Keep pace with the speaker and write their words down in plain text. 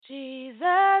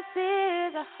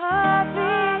the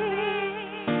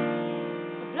heartbeat,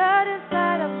 the blood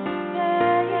inside of my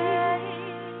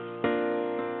veins,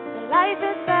 the life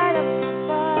inside of my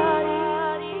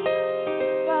body,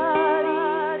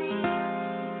 body,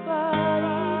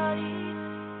 body.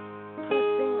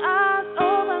 Crossing eyes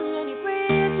over many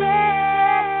bridges,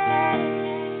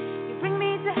 you bring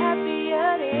me to happier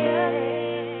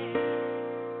days.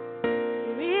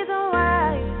 The reason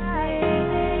why you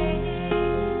sing,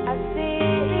 I sing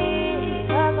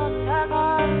because I'm stuck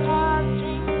on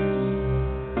heartstrings.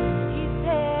 He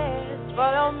says,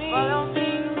 follow me,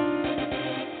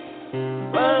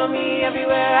 follow me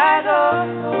everywhere I go.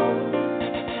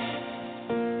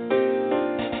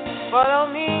 Follow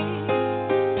me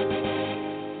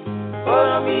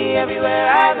everywhere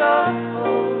I go.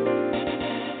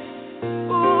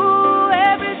 Ooh,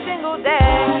 every single day.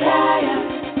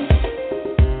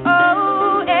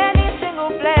 Oh, any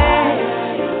single place.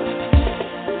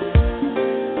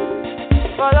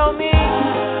 Follow me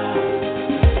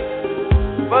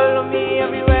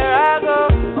everywhere I go.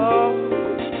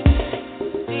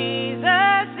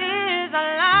 Jesus is a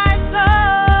light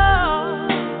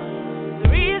source, the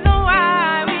reason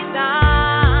why we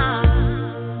dance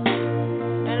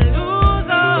and lose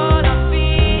all our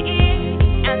fear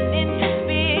and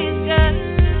inhibition.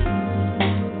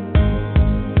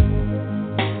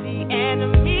 The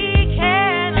enemy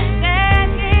cannot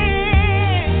stand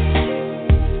here.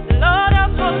 The Lord of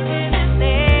hosts is his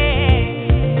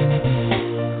name,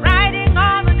 riding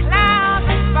on the clouds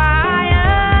of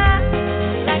fire,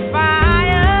 like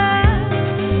fire,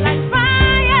 like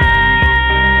fire.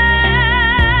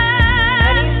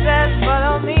 And he says,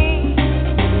 follow me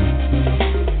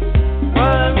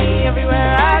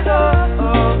everywhere I go.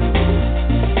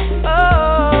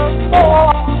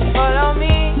 Follow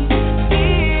me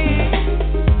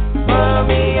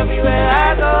everywhere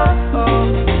I go.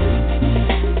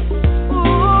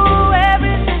 Ooh,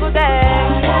 every single day.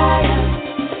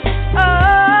 Oh,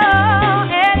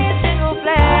 any single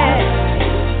place.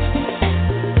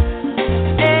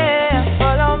 Yeah,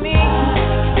 follow me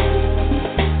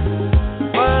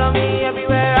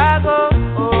everywhere I go.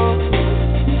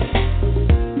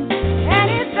 And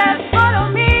he says, follow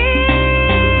me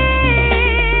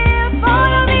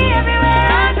everywhere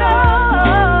I go.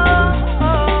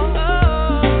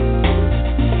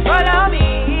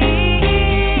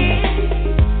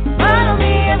 Follow me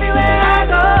everywhere I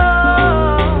go.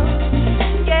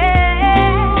 Yeah,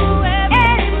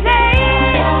 any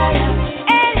place,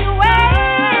 anywhere.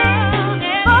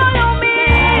 Follow me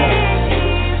everywhere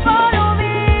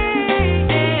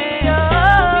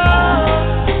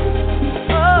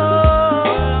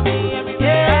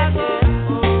I go.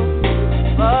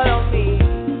 Follow me.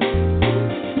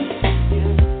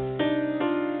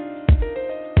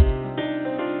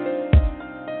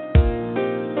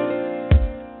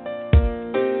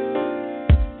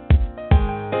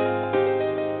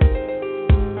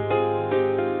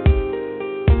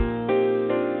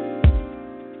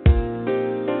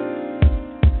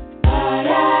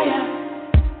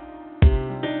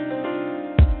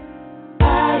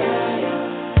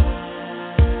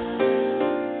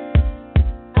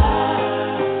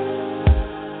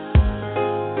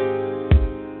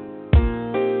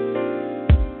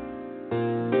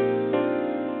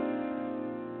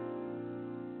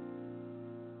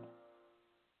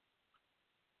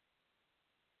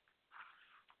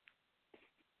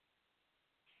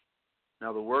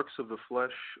 Now the works of the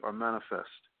flesh are manifest,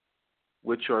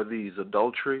 which are these: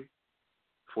 adultery,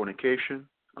 fornication,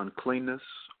 uncleanness,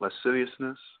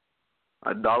 lasciviousness,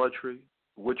 idolatry,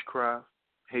 witchcraft,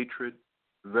 hatred,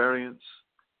 variance,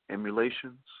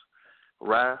 emulations,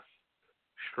 wrath,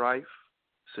 strife,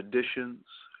 seditions,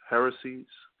 heresies,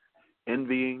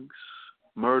 envyings,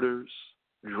 murders,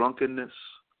 drunkenness,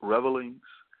 revelings,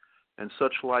 and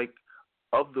such like,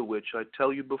 of the which I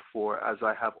tell you before, as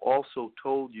I have also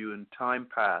told you in time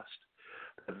past,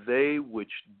 that they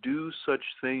which do such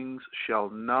things shall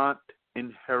not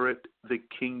inherit the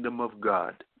kingdom of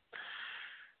God.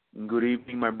 Good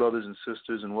evening, my brothers and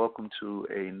sisters, and welcome to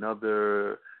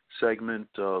another segment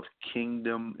of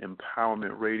Kingdom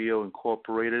Empowerment Radio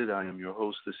Incorporated. I am your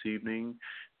host this evening,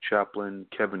 Chaplain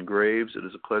Kevin Graves. It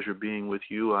is a pleasure being with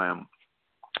you. I am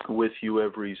with you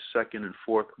every second and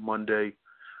fourth Monday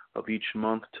of each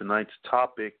month. Tonight's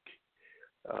topic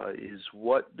is,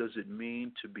 what does it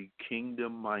mean to be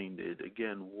kingdom-minded?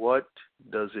 Again, what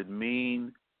does it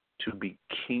mean to be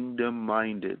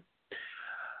kingdom-minded?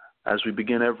 As we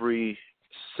begin every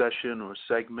session or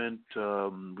segment,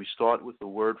 we start with the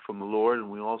word from the Lord,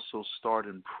 and we also start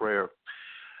in prayer.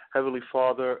 Heavenly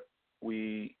Father,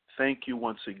 we thank you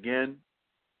once again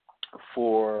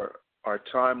for our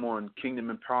time on Kingdom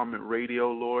Empowerment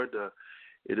Radio, Lord.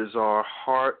 It is our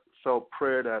heartfelt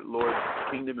prayer that, Lord,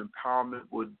 Kingdom Empowerment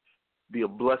would be a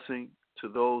blessing to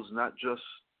those not just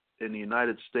in the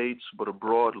United States but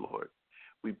abroad, Lord.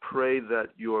 We pray that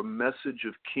your message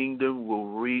of kingdom will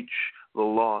reach the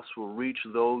lost, will reach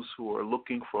those who are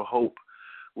looking for hope,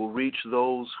 will reach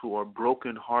those who are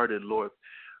brokenhearted, Lord.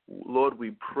 Lord,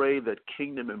 we pray that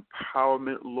Kingdom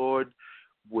Empowerment, Lord,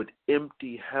 would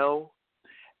empty hell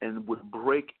and would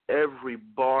break every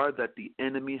bar that the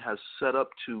enemy has set up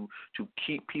to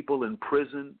keep people in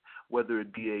prison, whether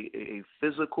it be a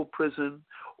physical prison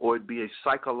or it be a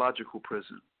psychological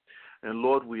prison. And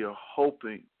Lord, we are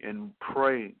hoping and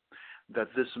praying that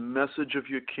this message of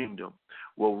your kingdom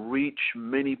will reach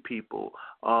many people,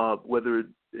 whether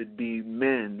it be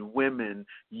men, women,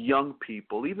 young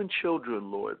people, even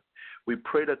children, Lord. We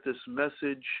pray that this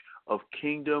message of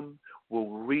kingdom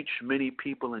will reach many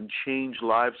people and change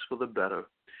lives for the better.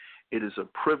 It is a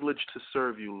privilege to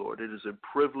serve you, Lord. It is a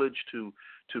privilege to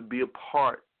be a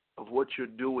part of what you're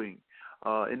doing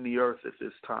in the earth at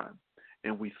this time.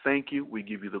 And we thank you. We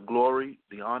give you the glory,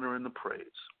 the honor, and the praise.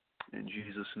 In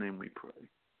Jesus' name we pray.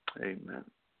 Amen.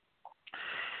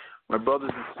 My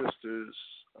brothers and sisters,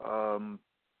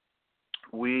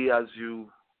 we, as you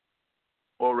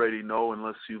already know,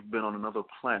 unless you've been on another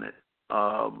planet,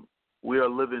 we are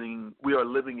living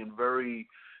in very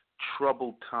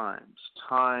troubled times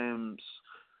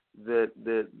that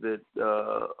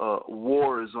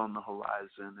war is on the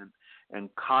horizon and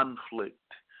conflict.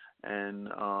 And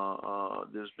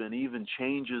there's been even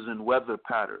changes in weather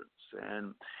patterns,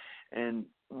 and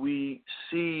we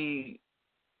see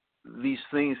these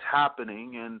things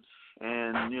happening, and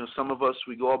some of us,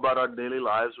 we go about our daily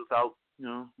lives without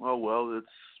it's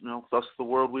that's the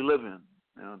world we live in.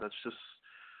 That's just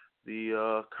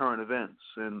the current events,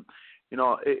 and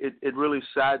it really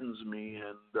saddens me,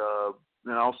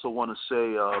 and I also want to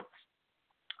say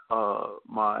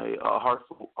my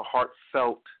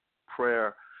heartfelt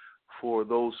prayer for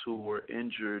those who were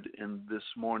injured in this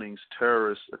morning's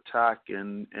terrorist attack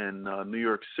in New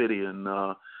York City in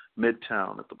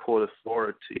Midtown at the Port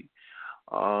Authority.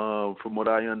 From what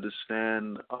I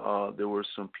understand, there were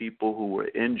some people who were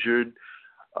injured.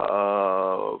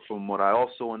 From what I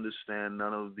also understand,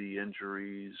 none of the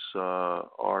injuries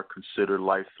are considered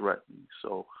life-threatening.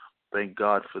 So thank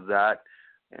God for that.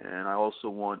 And I also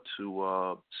want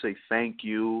to say thank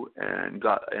you and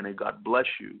God bless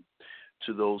you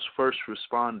to those first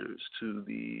responders, to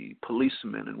the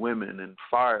policemen and women and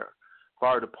fire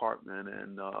department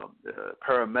and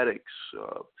paramedics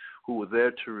who were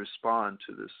there to respond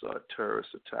to this terrorist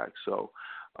attack. So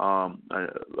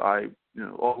I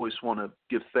always want to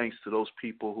give thanks to those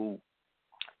people who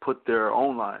put their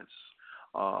own lives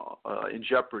in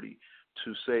jeopardy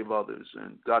to save others.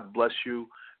 And God bless you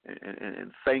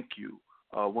and thank you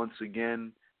once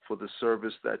again for the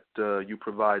service that you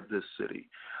provide this city.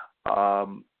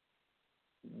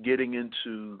 Getting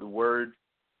into the word,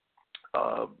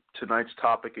 tonight's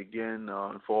topic again,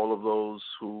 for all of those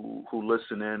who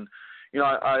listen in,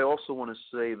 I also want to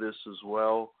say this as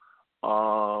well.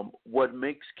 What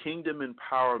makes Kingdom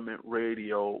Empowerment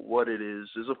Radio what it is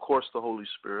of course the Holy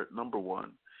Spirit, number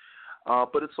one.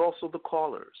 But it's also the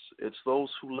callers. It's those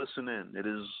who listen in. It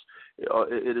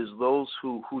is those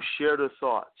who share their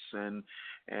thoughts and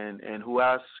who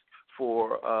ask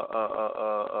for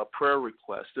a prayer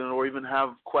request or even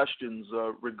have questions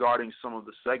regarding some of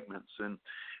the segments. And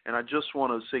I just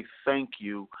want to say thank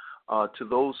you to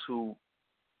those who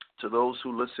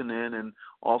listen in, and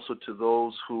also to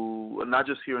those who, not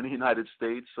just here in the United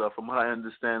States. From what I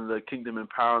understand, the Kingdom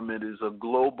Empowerment is a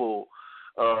global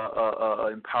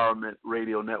empowerment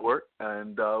radio network,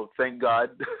 and thank God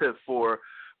for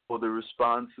the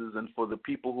responses and for the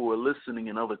people who are listening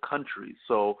in other countries.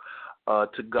 So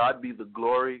to God be the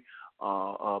glory.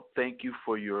 Thank you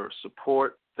for your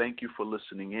support. Thank you for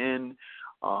listening in.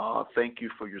 Thank you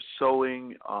for your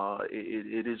sowing.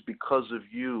 It is because of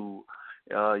you,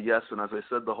 yes, and as I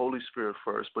said, the Holy Spirit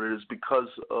first, but it is because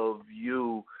of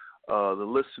you, the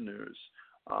listeners,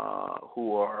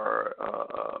 who are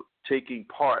taking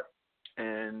part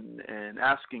and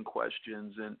asking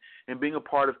questions and being a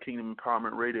part of Kingdom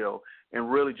Empowerment Radio,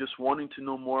 and really just wanting to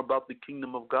know more about the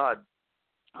kingdom of God.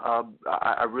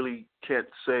 I really can't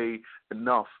say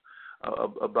enough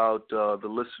about the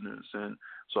listeners, and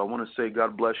so I want to say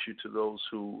God bless you to those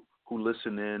who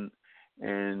listen in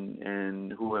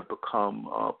and who have become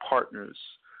partners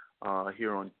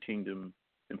here on Kingdom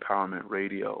Empowerment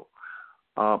Radio.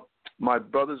 My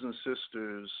brothers and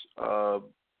sisters,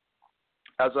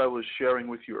 as I was sharing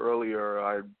with you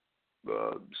earlier,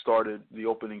 started the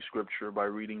opening scripture by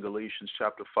reading Galatians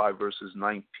chapter 5, verses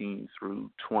 19 through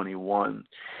 21.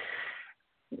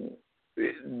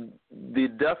 The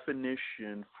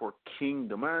definition for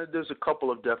kingdom, there's a couple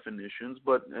of definitions,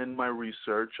 but in my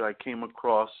research I came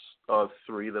across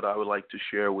three that I would like to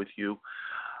share with you.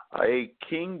 A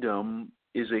kingdom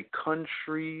is a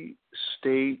country,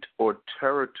 state, or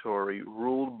territory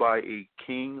ruled by a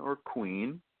king or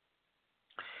queen.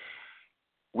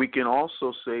 We can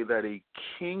also say that a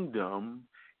kingdom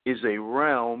is a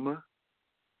realm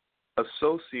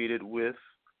associated with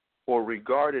or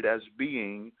regarded as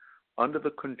being under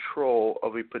the control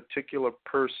of a particular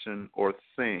person or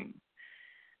thing.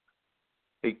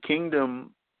 A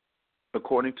kingdom,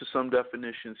 according to some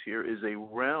definitions here, is a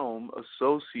realm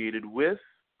associated with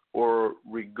or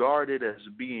regarded as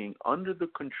being under the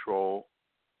control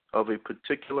of a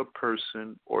particular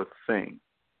person or thing.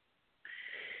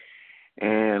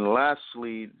 And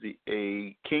lastly,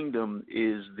 a kingdom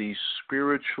is the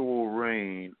spiritual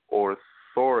reign or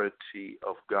authority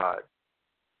of God.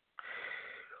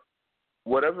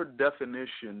 Whatever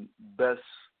definition best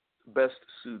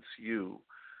suits you,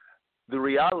 the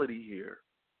reality here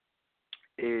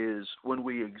is when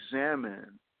we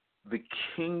examine the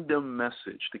kingdom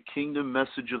message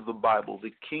of the Bible,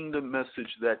 the kingdom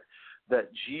message that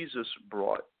Jesus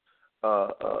brought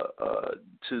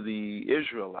to the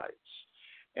Israelites,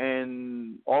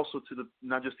 and also to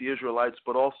not just the Israelites,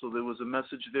 but also there was a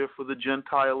message there for the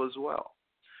Gentile as well.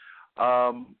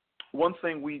 One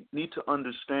thing we need to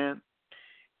understand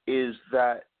is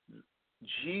that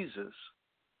Jesus,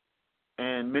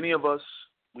 and many of us,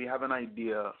 we have an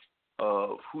idea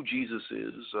of who Jesus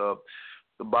is.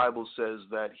 The Bible says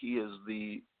that he is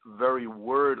the very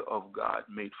Word of God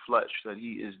made flesh, that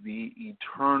he is the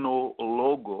eternal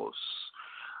Logos.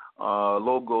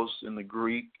 Logos in the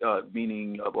Greek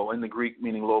meaning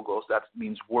Logos, that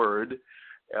means word.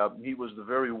 He was the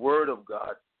very Word of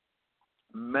God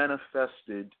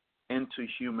manifested into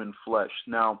human flesh.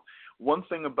 Now, one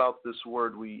thing about this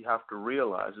word we have to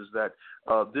realize is that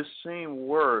this same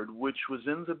word, which was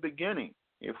in the beginning,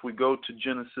 if we go to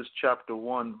Genesis chapter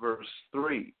 1, verse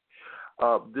 3,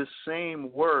 this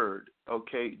same word,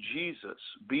 Jesus,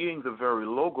 being the very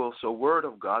Logos, a Word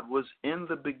of God, was in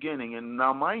the beginning. And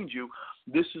now, mind you,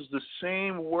 this is the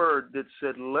same word that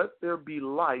said, "Let there be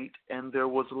light," and there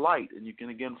was light. And you can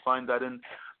again find that in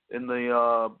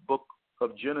the book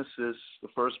of Genesis, the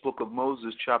first book of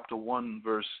Moses, chapter 1,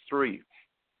 verse 3.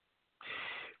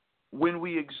 When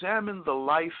we examine the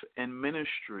life and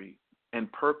ministry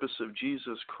and purpose of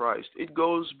Jesus Christ, it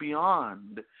goes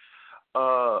beyond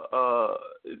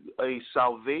a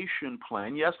salvation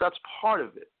plan. Yes, that's part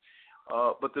of it.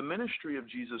 But the ministry of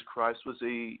Jesus Christ was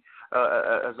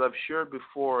as I've shared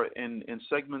before in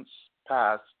segments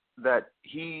past, that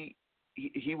he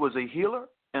was a healer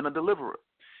and a deliverer.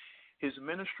 His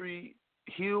ministry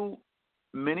healed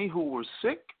many who were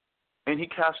sick, and he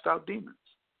cast out demons.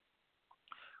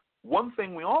 One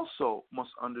thing we also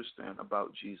must understand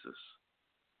about Jesus,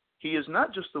 he is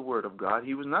not just the Word of God.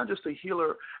 He was not just a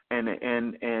healer and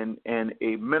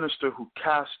a minister who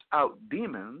cast out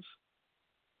demons,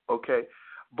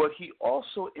 but he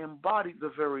also embodied the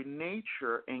very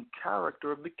nature and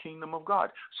character of the kingdom of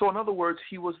God. So in other words,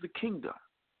 he was the kingdom.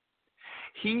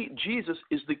 Jesus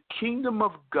is the kingdom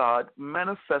of God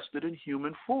manifested in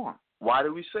human form. Why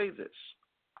do we say this?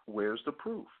 Where's the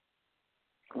proof?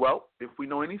 Well, if we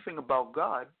know anything about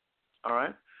God, all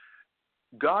right,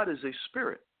 God is a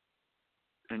spirit.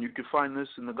 And you can find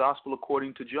this in the Gospel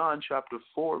according to John, chapter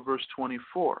 4, verse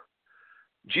 24.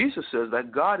 Jesus says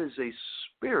that God is a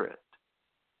spirit,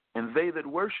 and they that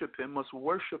worship him must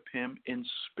worship him in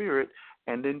spirit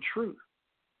and in truth.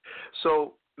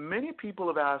 So many people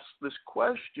have asked this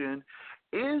question,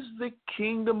 is the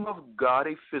kingdom of God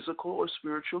a physical or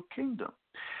spiritual kingdom?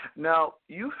 Now,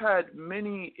 you've had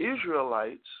many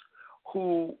Israelites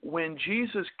who, when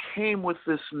Jesus came with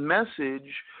this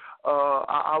message,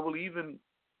 I will even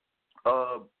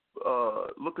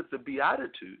look at the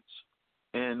Beatitudes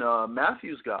in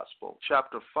Matthew's Gospel,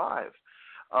 chapter 5.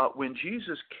 When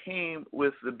Jesus came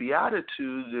with the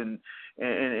Beatitudes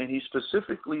and he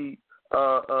specifically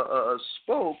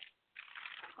spoke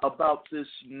about this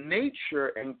nature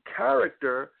and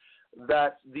character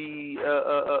that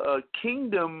the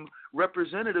kingdom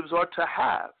representatives are to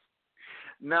have.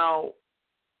 Now,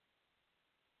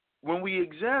 when we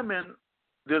examine,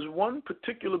 there's one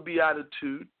particular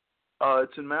beatitude.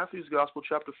 It's in Matthew's Gospel,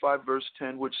 chapter 5, verse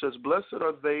 10, which says, "Blessed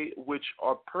are they which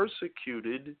are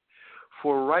persecuted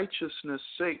for righteousness'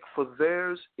 sake, for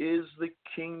theirs is the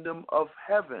kingdom of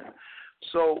heaven."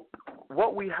 So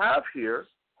what we have here,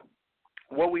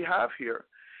 what we have here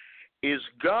is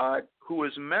God who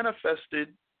is manifested,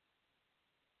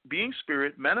 being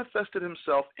spirit, manifested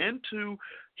himself into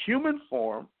human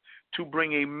form to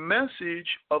bring a message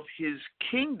of his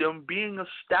kingdom being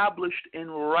established in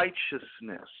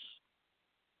righteousness.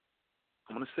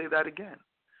 I'm going to say that again.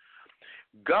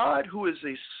 God, who is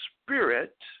a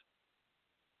spirit,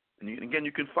 and again,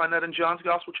 you can find that in John's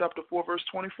Gospel, chapter 4, verse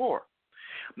 24,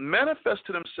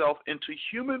 manifested himself into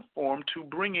human form to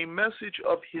bring a message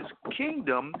of his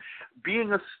kingdom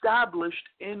being established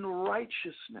in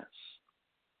righteousness.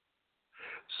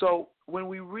 So when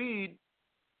we read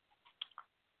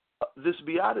this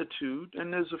beatitude,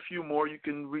 and there's a few more, you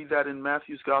can read that in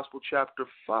Matthew's Gospel, chapter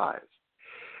 5.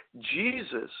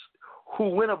 Jesus, who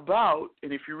went about,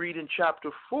 and if you read in chapter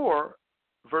 4,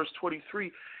 verse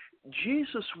 23,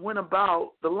 Jesus went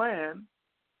about the land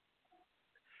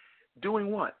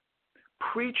doing what?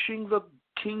 Preaching the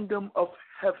kingdom of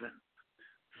heaven.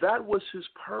 That was his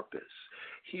purpose.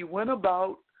 He went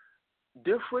about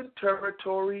different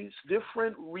territories,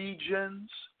 different regions,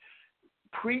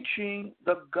 preaching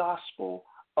the gospel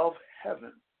of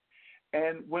heaven.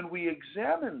 And when we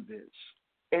examine this,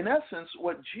 in essence,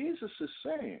 what Jesus is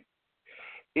saying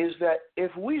is that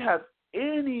if we have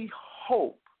any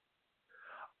hope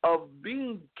of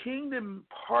being kingdom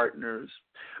partners,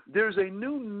 there's a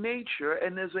new nature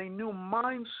and there's a new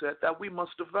mindset that we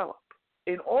must develop.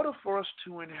 In order for us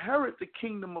to inherit the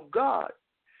kingdom of God,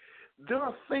 there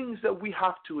are things that we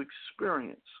have to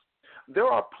experience. There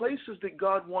are places that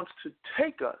God wants to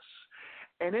take us,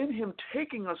 and in him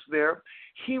taking us there,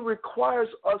 he requires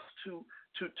us to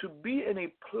be in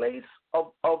a place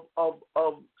of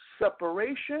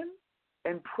separation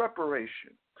and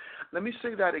preparation. Let me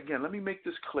say that again. Let me make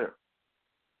this clear.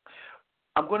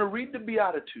 I'm going to read the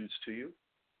Beatitudes to you,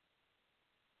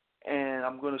 and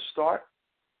I'm going to start,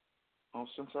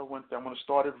 since I went there, I'm going to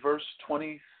start at verse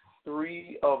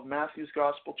 23 of Matthew's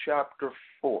Gospel, chapter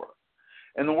 4.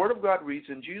 And the Word of God reads,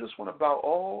 "And Jesus went about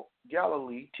all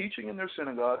Galilee, teaching in their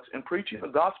synagogues and preaching the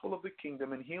gospel of the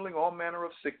kingdom and healing all manner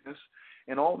of sickness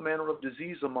and all manner of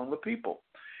disease among the people.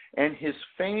 And his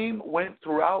fame went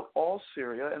throughout all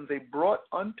Syria, and they brought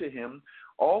unto him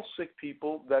all sick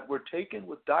people that were taken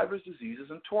with divers diseases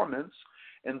and torments,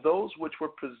 and those which were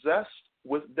possessed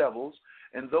with devils,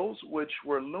 and those which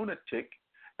were lunatic,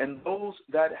 and those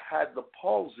that had the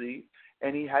palsy,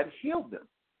 and he had healed them."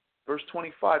 Verse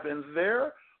 25, "And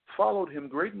there followed him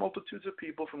great multitudes of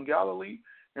people from Galilee,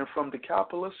 and from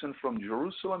Decapolis, and from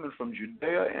Jerusalem, and from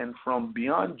Judea, and from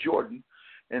beyond Jordan.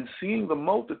 And seeing the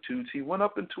multitudes, he went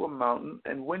up into a mountain,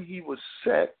 and when he was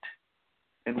set,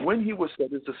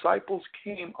 his disciples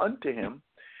came unto him,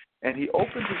 and he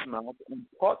opened his mouth and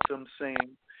taught them,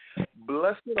 saying,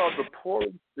 Blessed are the poor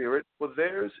in spirit, for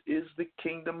theirs is the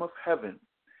kingdom of heaven.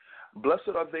 Blessed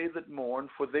are they that mourn,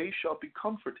 for they shall be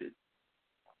comforted.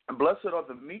 Blessed are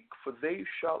the meek, for they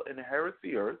shall inherit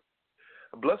the earth.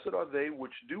 Blessed are they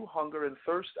which do hunger and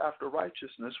thirst after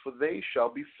righteousness, for they shall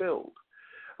be filled.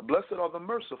 Blessed are the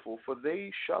merciful, for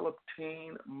they shall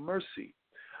obtain mercy.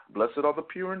 Blessed are the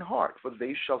pure in heart, for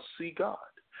they shall see God.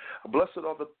 Blessed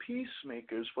are the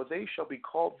peacemakers, for they shall be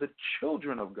called the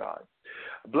children of God.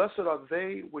 Blessed are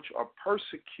they which are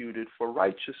persecuted for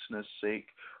righteousness' sake,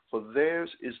 for theirs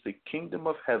is the kingdom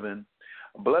of heaven.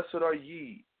 Blessed are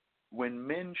ye, when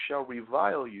men shall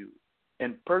revile you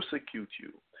and persecute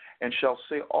you, and shall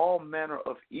say all manner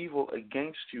of evil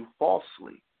against you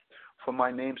falsely, for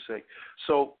my name's sake.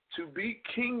 So, to be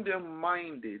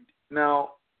kingdom-minded,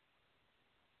 now,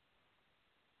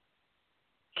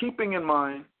 keeping in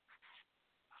mind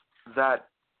that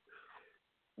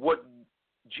what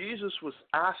Jesus was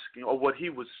asking, or what he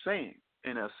was saying,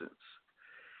 in essence,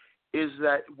 is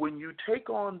that when you take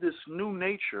on this new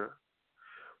nature,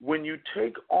 when you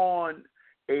take on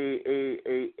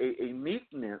a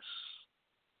meekness,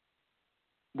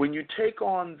 when you take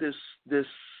on this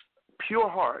pure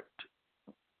heart,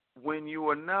 when you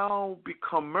are now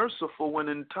become merciful, when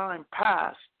in time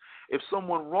past, if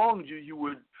someone wronged you, you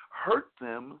would hurt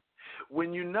them.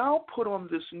 When you now put on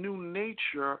this new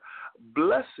nature,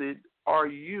 blessed are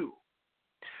you.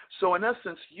 So in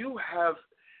essence, you have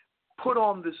put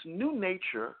on this new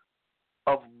nature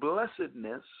of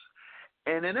blessedness.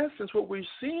 And in essence, what we're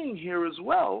seeing here as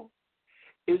well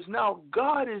is now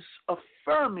God is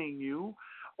affirming you,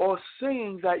 or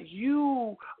saying that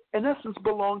you, in essence,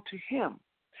 belong to him.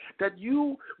 That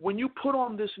you, when you put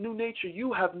on this new nature,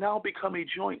 you have now become a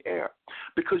joint heir,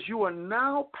 because you are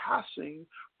now passing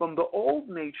from the old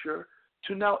nature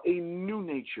to now a new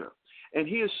nature. And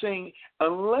he is saying,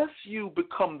 unless you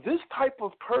become this type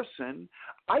of person,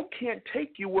 I can't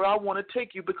take you where I want to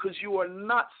take you because you are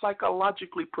not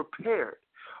psychologically prepared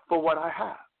for what I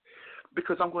have.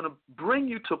 Because I'm going to bring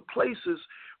you to places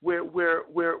where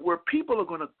people are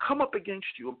going to come up against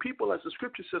you, and people, as the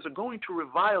scripture says, are going to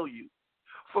revile you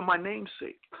for my name's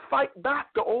sake. Fight back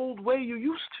the old way you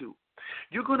used to.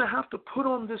 You're going to have to put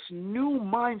on this new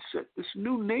mindset, this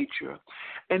new nature,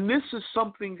 and this is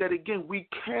something that, again, we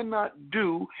cannot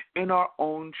do in our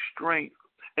own strength.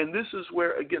 And this is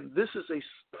where, again, this is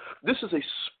a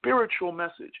spiritual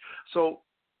message. So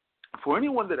for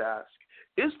anyone that asks,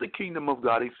 is the kingdom of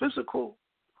God a physical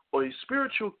or a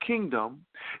spiritual kingdom?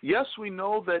 Yes, we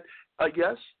know that,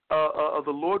 the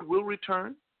Lord will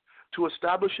return to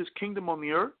establish his kingdom on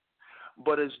the earth.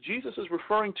 But as Jesus is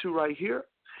referring to right here,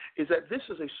 is that this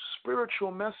is a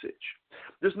spiritual message.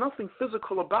 There's nothing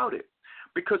physical about it.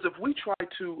 Because if we try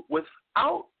to,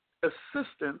 without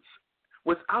assistance,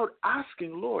 without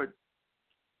asking, Lord,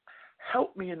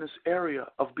 help me in this area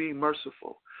of being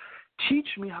merciful. Teach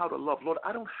me how to love. Lord,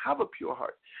 I don't have a pure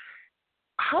heart.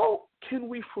 How can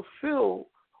we fulfill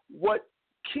what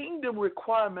kingdom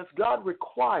requirements God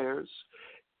requires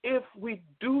if we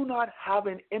do not have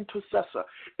an intercessor,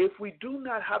 if we do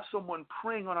not have someone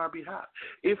praying on our behalf,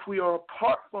 if we are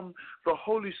apart from the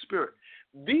Holy Spirit?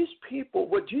 These people,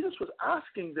 what Jesus was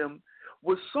asking them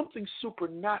was something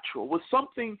supernatural, was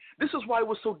something, this is why it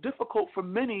was so difficult for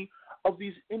many of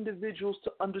these individuals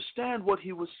to understand what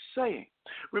he was saying.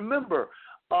 Remember,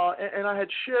 and I had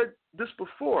shared this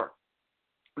before,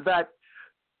 that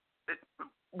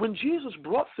when Jesus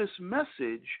brought this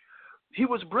message, he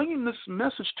was bringing this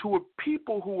message to a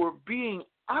people who were being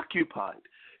occupied.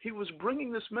 He was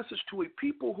bringing this message to a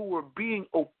people who were being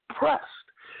oppressed.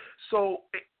 So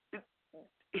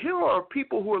here are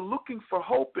people who are looking for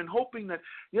hope and hoping that,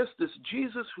 yes, this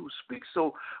Jesus who speaks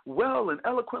so well and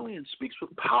eloquently and speaks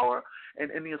with power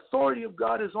and the authority of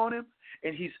God is on him,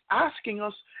 and he's asking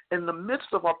us in the midst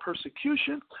of our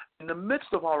persecution, in the midst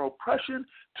of our oppression,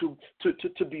 to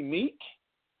be meek,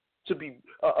 to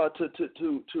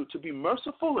be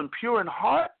merciful and pure in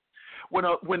heart.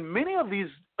 When many of these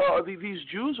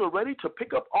Jews are ready to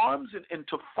pick up arms and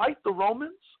to fight the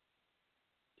Romans,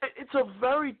 it's a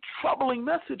very troubling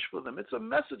message for them. It's a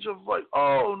message of like,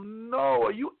 oh no,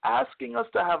 are you asking us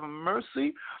to have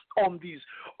mercy on these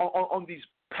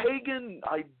pagan,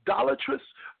 idolatrous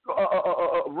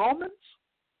Romans?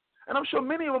 And I'm sure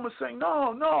many of them are saying,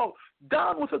 no,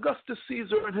 down with Augustus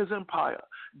Caesar and his empire,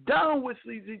 down with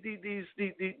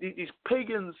these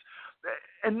pagans.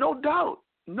 And no doubt,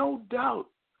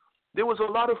 there was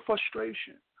a lot of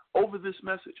frustration over this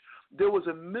message. There was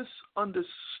a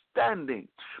misunderstanding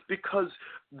because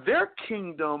their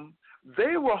kingdom,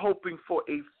 they were hoping for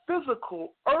a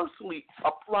physical, earthly,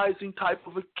 uprising type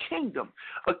of a kingdom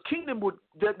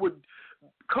that would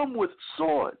come with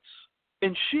swords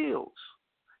and shields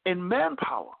and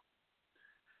manpower.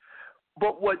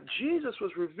 But what Jesus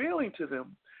was revealing to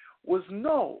them was,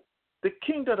 no, the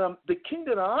king that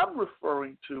I'm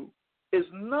referring to is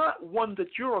not one that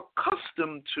you're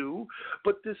accustomed to,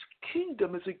 but this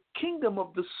kingdom is a kingdom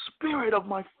of the Spirit of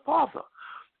my Father,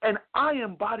 and I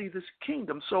embody this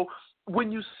kingdom. So when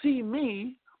you see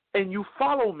me and you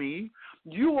follow me,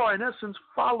 you are in essence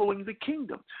following the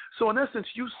kingdom. So in essence,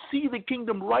 you see the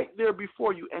kingdom right there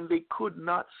before you, and they could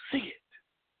not see it.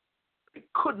 They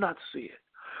could not see it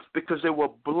because they were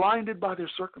blinded by their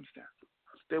circumstances.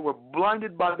 They were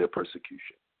blinded by their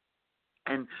persecution.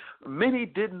 And many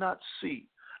did not see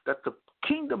that the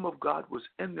kingdom of God was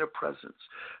in their presence.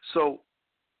 So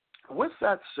with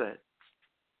that said,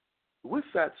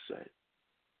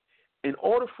 in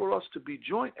order for us to be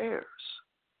joint heirs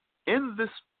in this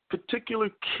particular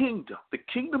kingdom, the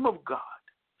kingdom of God,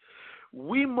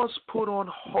 we must put on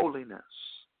holiness.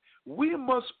 We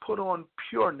must put on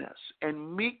pureness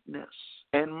and meekness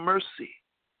and mercy.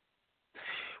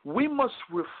 We must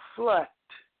reflect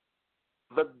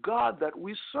the God that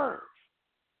we serve.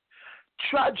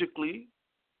 Tragically,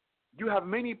 you have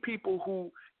many people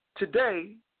who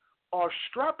today are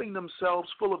strapping themselves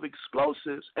full of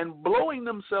explosives and blowing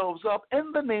themselves up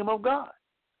in the name of God.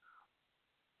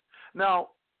 Now,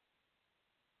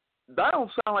 that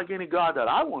don't sound like any God that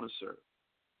I want to serve.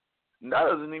 That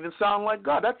doesn't even sound like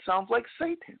God. That sounds like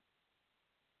Satan.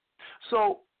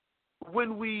 So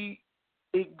when we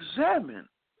examine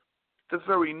the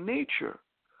very nature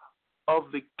of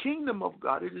the kingdom of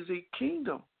God, it is a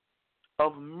kingdom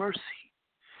of mercy.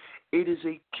 It is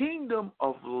a kingdom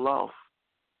of love.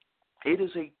 It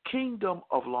is a kingdom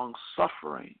of long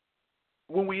suffering.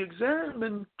 When we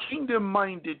examine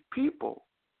kingdom-minded people,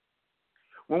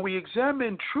 When we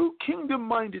examine true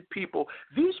kingdom-minded people,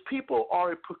 these people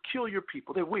are a peculiar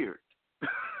people. They're weird.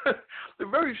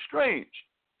 They're very strange.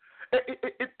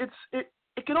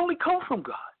 It can only come from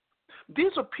God.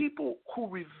 These are people who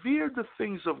revere the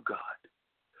things of God.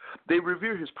 They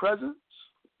revere His presence.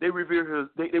 They revere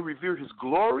His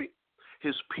glory,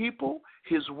 His people,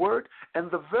 His word, and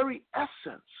the very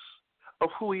essence of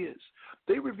who He is.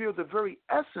 They revere the very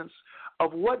essence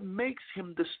of what makes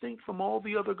Him distinct from all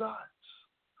the other gods,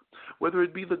 whether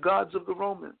it be the gods of the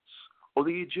Romans or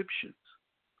the Egyptians.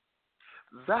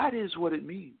 That is what it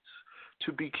means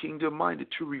to be kingdom-minded,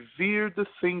 to revere the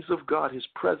things of God, His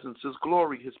presence, His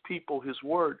glory, His people, His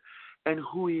word, and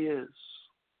who He is.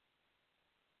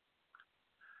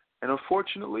 And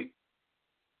unfortunately,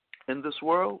 in this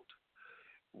world,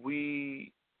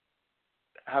 we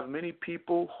have many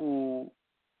people who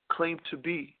claim to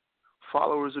be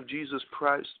followers of Jesus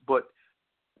Christ, but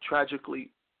tragically,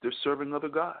 they're serving other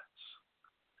gods.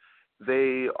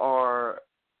 They are,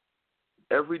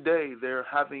 every day, they're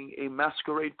having a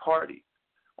masquerade party.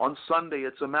 On Sunday,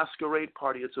 it's a masquerade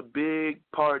party. It's a big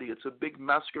party. It's a big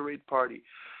masquerade party.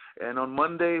 And on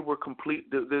Monday,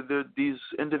 these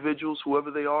individuals,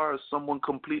 whoever they are someone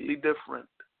completely different.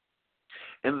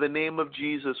 In the name of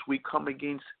Jesus, we come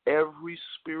against every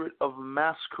spirit of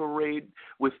masquerade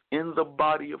within the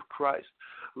body of Christ.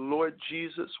 Lord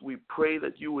Jesus, we pray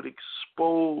that you would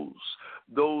expose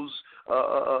those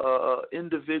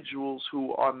individuals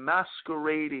who are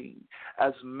masquerading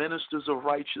as ministers of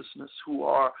righteousness, who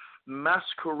are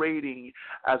masquerading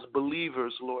as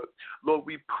believers, Lord. Lord,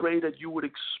 we pray that you would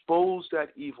expose that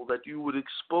evil, that you would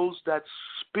expose that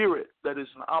spirit that is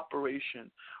in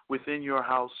operation within your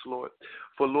house, Lord.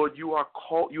 For, Lord, you have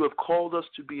called us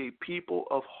to be a people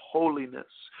of holiness.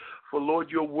 For, Lord,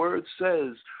 your word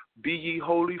says, be ye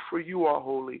holy, for you are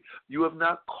holy. You have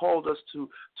not called us to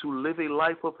live a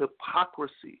life of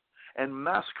hypocrisy and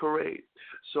masquerade.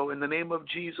 So in the name of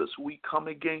Jesus, we come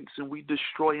against and we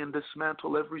destroy and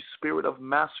dismantle every spirit of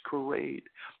masquerade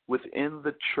within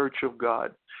the church of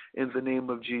God in the name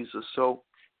of Jesus. So,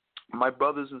 my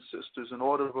brothers and sisters, in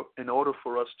order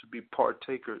for us to be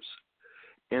partakers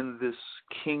in this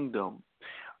kingdom,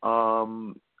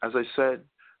 as I said,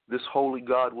 this holy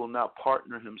God will not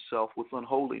partner himself with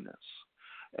unholiness.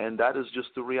 And that is just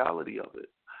the reality of it.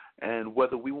 And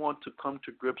whether we want to come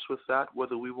to grips with that,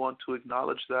 whether we want to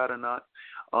acknowledge that or not,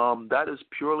 that is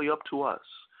purely up to us.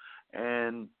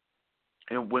 And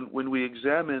when we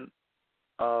examine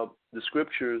the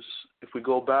scriptures, if we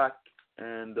go back,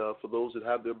 and for those that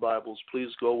have their Bibles, please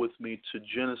go with me to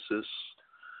Genesis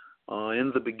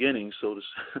in the beginning. So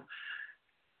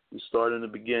we start in the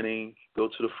beginning, go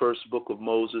to the first book of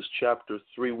Moses, chapter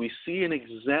 3. We see an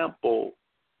example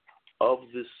of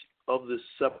this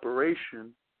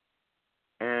separation,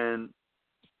 and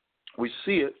we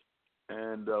see it,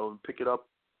 and we'll pick it up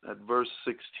at verse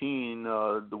 16.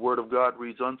 The Word of God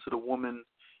reads, unto the woman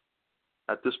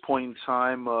at this point in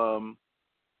time,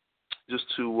 just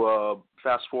to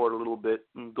fast forward a little bit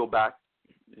and go back,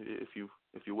 if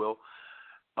you will.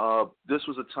 This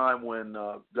was a time when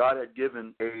God had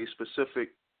given a specific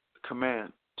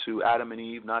command to Adam and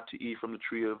Eve not to eat from the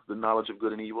tree of the knowledge of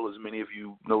good and evil. As many of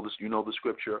you know this, you know the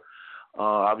scripture.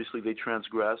 Obviously, they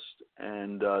transgressed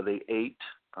and they ate.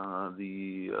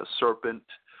 The serpent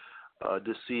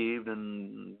deceived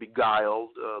and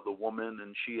beguiled the woman,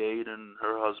 and she ate, and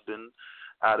her husband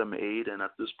Adam ate. And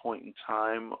at this point in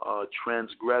time,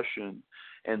 transgression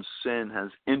and sin has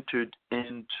entered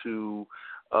into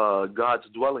God's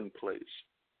dwelling place.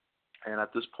 And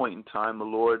at this point in time, the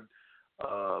Lord,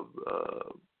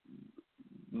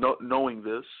 knowing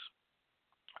this,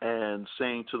 and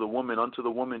saying to the woman, unto the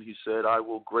woman he said, I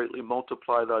will greatly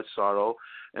multiply thy sorrow,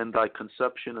 and thy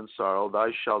conception and sorrow. Thou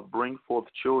shalt bring forth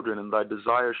children, and thy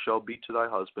desire shall be to thy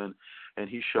husband, and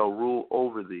he shall rule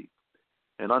over thee.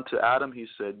 And unto Adam he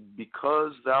said,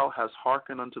 because thou hast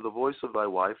hearkened unto the voice of thy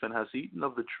wife, and hast eaten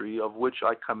of the tree of which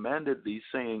I commanded thee,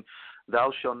 saying,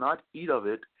 thou shalt not eat of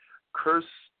it, cursed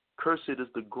is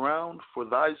the ground for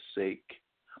thy sake.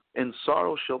 In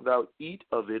sorrow shalt thou eat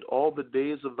of it all the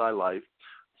days of thy life.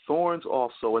 Thorns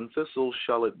also and thistles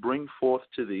shall it bring forth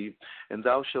to thee, and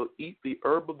thou shalt eat the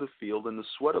herb of the field, and the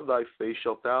sweat of thy face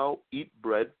shalt thou eat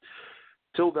bread,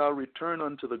 till thou return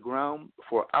unto the ground,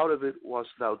 for out of it wast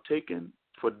thou taken.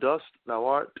 For dust thou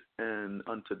art, and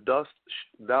unto dust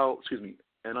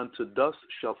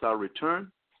shalt thou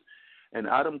return. And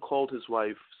Adam called his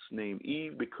wife's name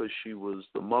Eve, because she was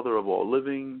the mother of all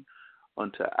living.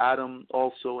 Unto Adam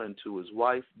also and to his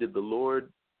wife did the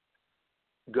Lord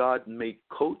God make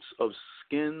coats of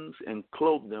skins and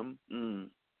clothe them.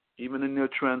 Even in their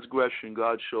transgression,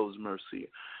 God shows mercy.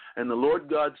 And the Lord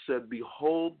God said,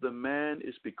 behold, the man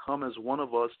is become as one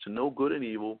of us to know good and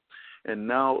evil. And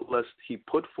now lest he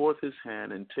put forth his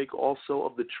hand and take also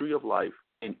of the tree of life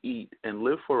and eat and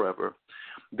live forever.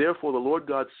 Therefore the Lord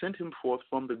God sent him forth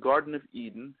from the Garden of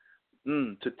Eden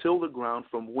to till the ground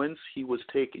from whence he was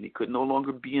taken. He could no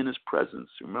longer be in his presence.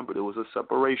 Remember, there was a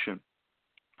separation.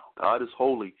 God is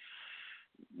holy.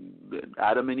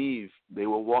 Adam and Eve, they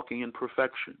were walking in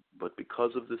perfection, but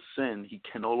because of the sin, he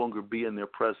can no longer be in their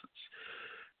presence.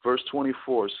 Verse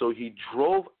 24, so he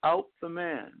drove out the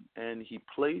man, and he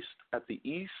placed at the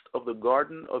east of the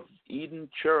Garden of Eden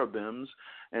cherubims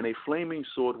and a flaming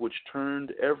sword which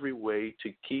turned every way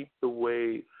to keep the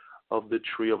way of the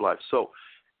tree of life. So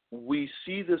we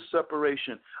see this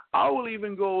separation. I will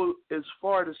even go as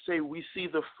far to say we see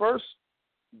the first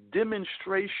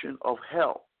demonstration of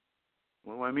hell.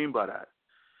 What do I mean by that?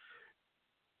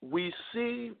 We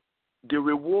see the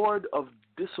reward of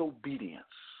disobedience.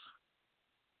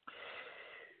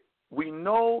 We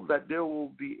know that there will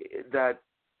be, that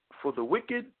for the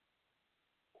wicked,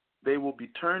 they will be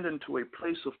turned into a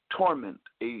place of torment,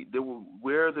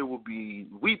 where there will be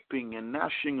weeping and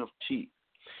gnashing of teeth.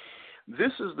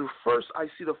 This is I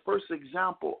see the first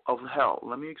example of hell.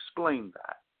 Let me explain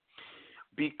that.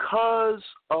 Because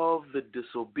of the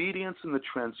disobedience and the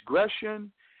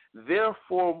transgression,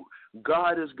 therefore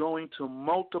God is going to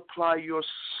multiply your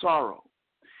sorrow.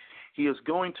 He is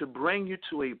going to bring you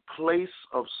to a place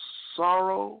of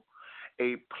sorrow,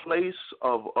 a place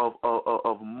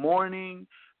of mourning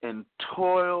and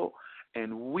toil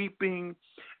and weeping.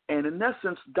 And in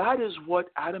essence, that is what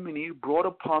Adam and Eve brought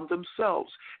upon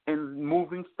themselves. And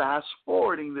moving fast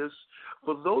forwarding this,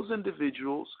 for those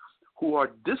individuals who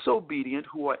are disobedient,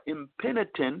 who are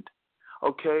impenitent,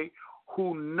 okay,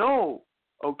 who know,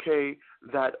 okay,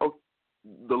 that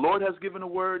the Lord has given a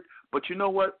word, but you know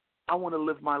what? I want to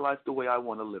live my life the way I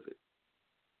want to live it.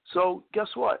 So guess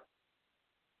what?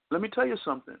 Let me tell you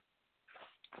something.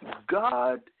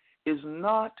 God is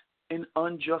not an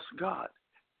unjust God.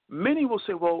 Many will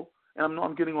say, well, and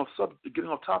I'm getting off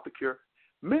topic here.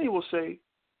 Many will say,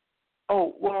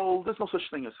 oh, well, there's no such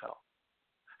thing as hell.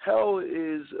 Hell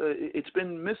is, it's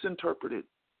been misinterpreted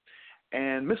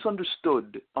and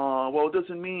misunderstood. Well, it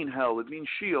doesn't mean hell. It means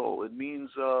Sheol. It means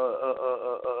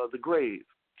the grave.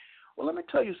 Well, let me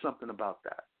tell you something about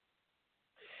that.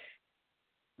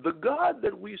 The God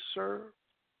that we serve,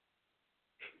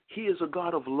 he is a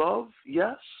God of love,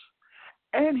 yes,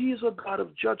 and he is a God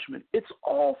of judgment. It's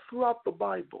all throughout the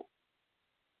Bible.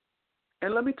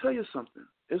 And let me tell you something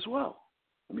as well.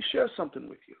 Let me share something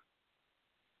with you.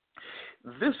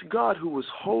 This God who is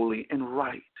holy and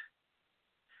right,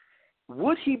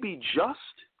 would he be just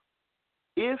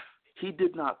if he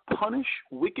did not punish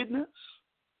wickedness?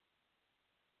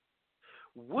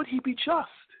 Would he be just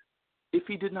if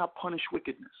he did not punish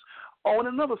wickedness? Oh, and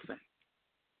another thing,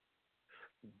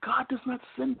 God does not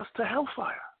send us to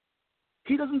hellfire.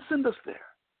 He doesn't send us there.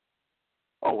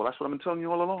 Oh, well, that's what I've been telling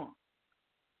you all along.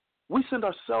 We send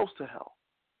ourselves to hell.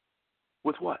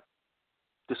 With what?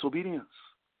 Disobedience.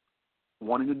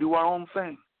 Wanting to do our own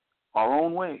thing, our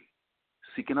own way,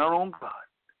 seeking our own God,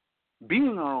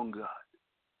 being our own God,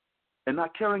 and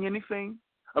not caring anything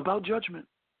about judgment.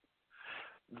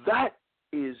 That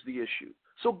is the issue.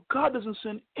 So God doesn't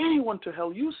send anyone to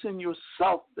hell. You send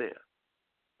yourself there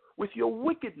with your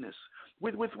wickedness,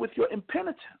 with your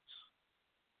impenitence.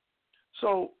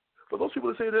 So for those people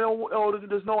that say,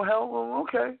 there's no hell, well,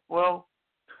 okay, well,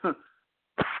 let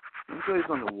me tell you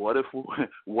something.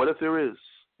 What if there is?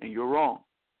 And you're wrong.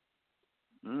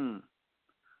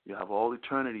 You have all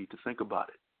eternity to think about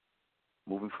it.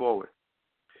 Moving forward.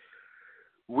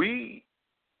 We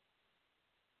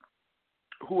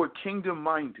who are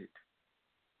kingdom-minded,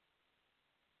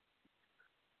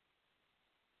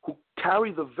 who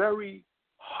carry the very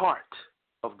heart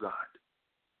of God,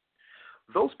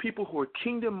 those people who are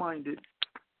kingdom-minded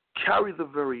carry the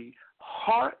very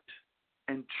heart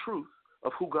and truth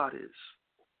of who God is.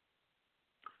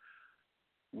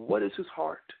 What is his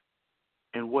heart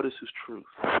and what is his truth?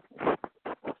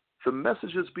 The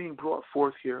message is being brought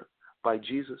forth here by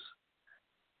Jesus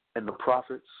and the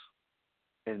prophets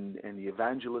and the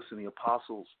evangelists and the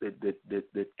apostles that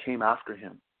came after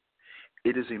him.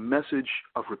 It is a message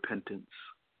of repentance.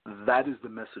 That is the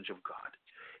message of God.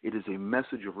 It is a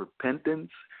message of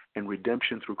repentance and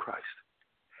redemption through Christ.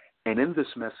 And in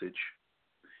this message,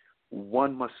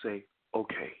 one must say,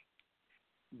 okay,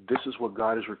 this is what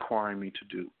God is requiring me to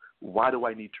do. Why do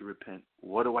I need to repent?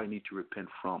 What do I need to repent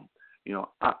from? You know,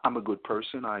 I'm a good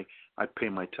person. I pay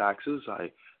my taxes.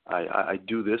 I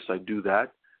do this. I do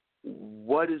that.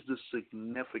 what is the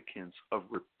significance of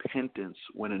repentance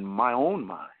when in my own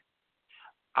mind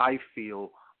I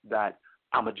feel that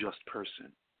I'm a just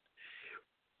person?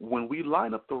 When we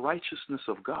line up the righteousness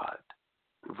of God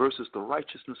versus the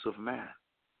righteousness of man,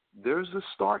 there's a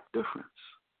stark difference.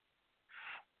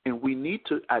 And we need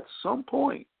to, at some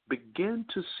point, begin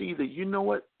to see that, you know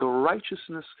what, the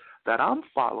righteousness that I'm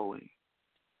following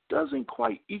doesn't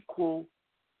quite equal,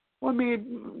 well, I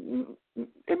mean,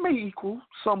 it may equal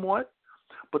somewhat,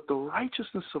 but the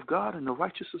righteousness of God and the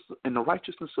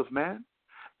righteousness of man,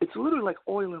 it's literally like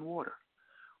oil and water.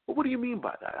 Well, what do you mean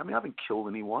by that? I mean, I haven't killed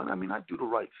anyone. I mean, I do the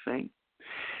right thing.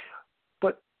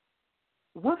 But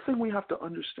one thing we have to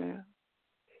understand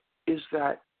is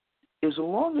that as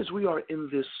long as we are in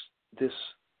this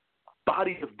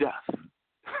body of death,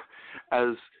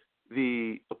 as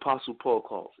the Apostle Paul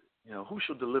calls it, you know, who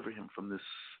shall deliver him from this,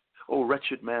 oh,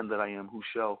 wretched man that I am, who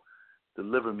shall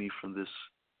deliver me from this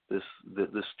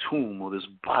tomb or this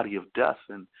body of death?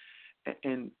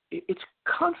 And it's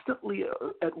constantly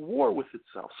at war with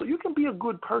itself. So you can be a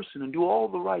good person and do all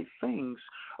the right things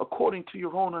according to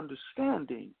your own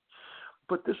understanding,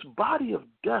 but this body of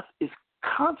death is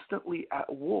constantly at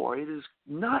war. It is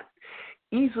not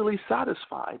easily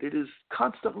satisfied. It is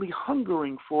constantly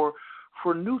hungering for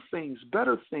new things,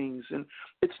 better things, and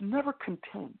it's never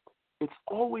content. It's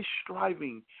always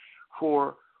striving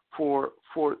for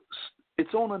its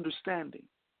own understanding.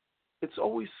 It's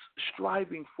always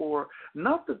striving for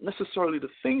not necessarily the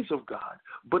things of God,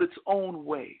 but its own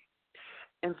way.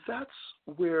 And that's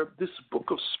where this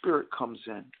book of Spirit comes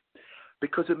in,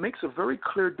 because it makes a very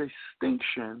clear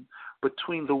distinction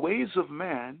between the ways of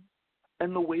man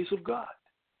and the ways of God.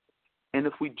 And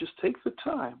if we just take the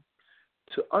time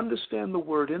to understand the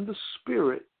word in the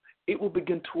Spirit, it will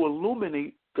begin to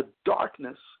illuminate the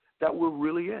darkness that we're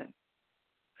really in.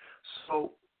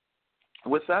 So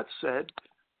with that said,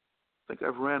 I think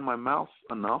I've ran my mouth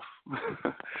enough.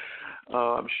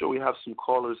 I'm sure we have some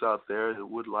callers out there that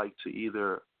would like to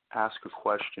either ask a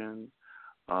question,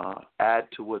 add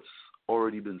to what's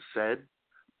already been said,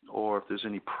 or if there's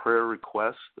any prayer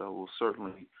requests, we'll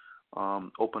certainly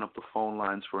open up the phone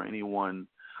lines for anyone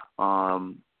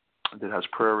that has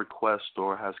prayer requests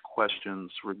or has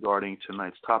questions regarding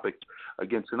tonight's topic.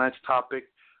 Again, tonight's topic,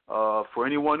 for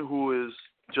anyone who is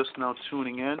just now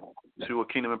tuning in to a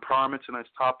Kingdom Empowerment, tonight's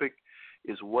topic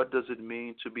is, what does it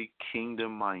mean to be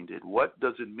kingdom-minded? What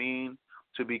does it mean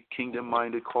to be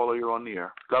kingdom-minded? Caller, you're on the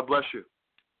air. God bless you.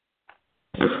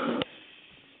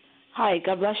 Hi,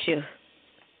 God bless you.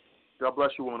 God bless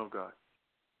you, woman of God.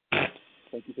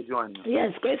 Thank you for joining us.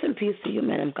 Yes, grace and peace to you,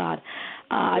 man of God.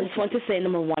 I just want to say,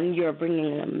 number one, you're bringing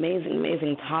an amazing,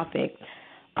 amazing topic.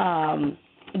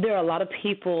 There are a lot of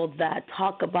people that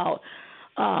talk about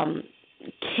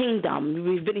kingdom.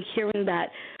 We've been hearing that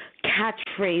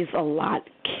catchphrase a lot,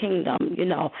 kingdom, you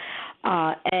know,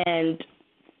 and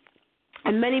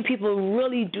many people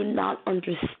really do not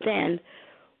understand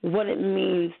what it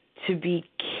means to be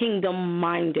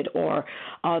kingdom-minded, or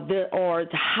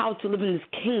how to live in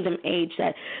this kingdom age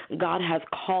that God has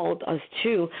called us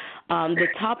to. The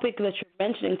topic that you're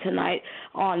mentioning tonight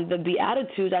on the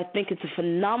Beatitudes, I think it's a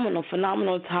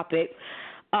phenomenal topic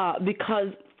because,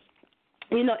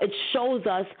 you know, it shows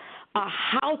us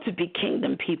how to be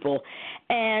kingdom people.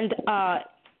 And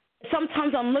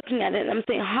sometimes I'm looking at it and I'm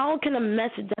saying, how can a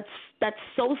message that's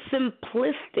so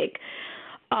simplistic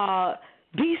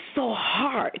be so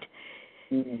hard?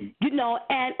 Mm-hmm. You know,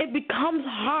 and it becomes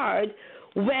hard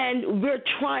when we're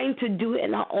trying to do it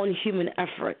in our own human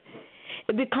effort.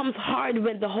 It becomes hard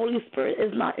when the Holy Spirit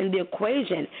is not in the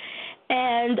equation.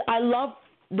 And I love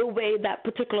the way that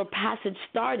particular passage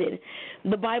started.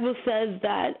 The Bible says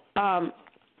that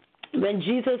when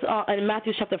Jesus, in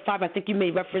Matthew chapter 5, I think you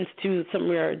made reference to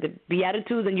somewhere the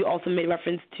Beatitudes, and you also made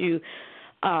reference to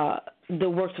the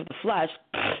works of the flesh.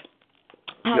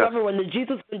 However, when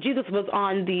Jesus was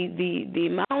on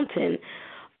the mountain,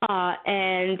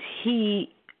 and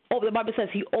the Bible says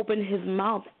he opened his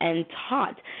mouth and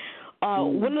taught.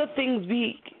 One of the things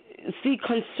we see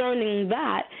concerning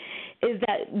that is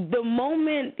that the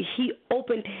moment he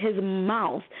opened his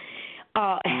mouth,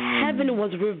 heaven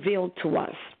was revealed to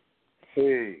us.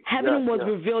 Heaven was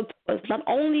revealed to us. Not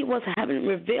only was heaven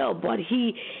revealed, but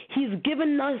he's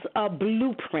given us a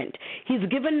blueprint. He's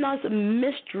given us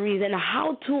mysteries and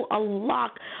how to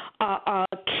unlock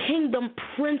kingdom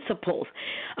principles.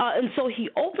 And so he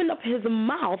opened up his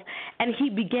mouth and he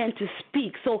began to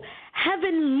speak. So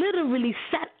heaven literally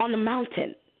sat on the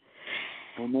mountain.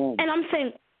 Amen. And I'm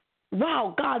saying,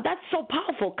 wow, God, that's so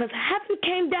powerful, because heaven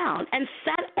came down and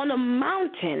sat on a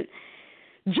mountain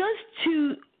just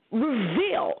to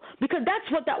reveal, because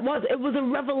that's what that was. It was a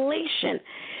revelation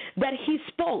that he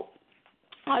spoke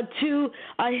to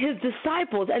his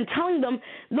disciples and telling them,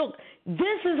 look,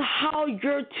 this is how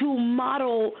you're to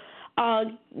model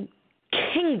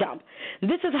kingdom.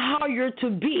 This is how you're to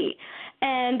be.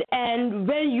 And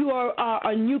when you are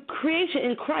a new creation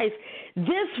in Christ,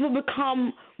 this will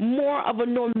become more of a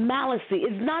normalcy.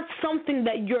 It's not something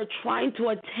that you're trying to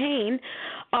attain,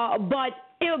 but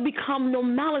it will become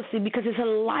normalcy because it's a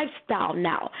lifestyle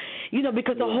now.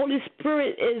 Because the Holy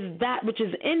Spirit is that which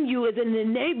is in you, is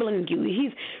enabling you.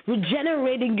 He's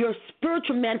regenerating your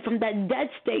spiritual man from that dead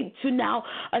state to now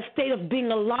a state of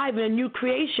being alive in a new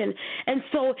creation. And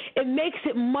so it makes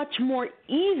it much more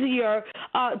easier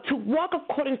to walk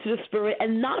according to the Spirit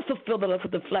and not fulfill the lust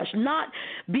of the flesh, not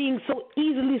being so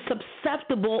easily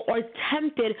susceptible or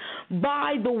tempted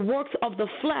by the works of the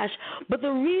flesh. But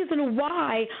the reason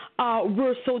why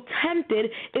we're so tempted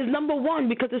is, number one,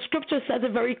 because the scripture says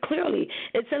it very clearly.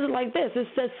 It says it like this. It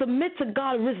says, submit to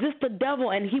God, resist the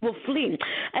devil, and he will flee.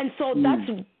 And so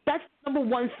that's number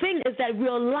one thing, is that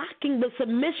we're lacking the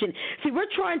submission. See, we're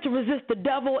trying to resist the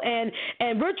devil, and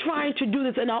we're trying to do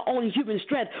this in our own human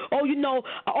strength.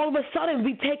 All of a sudden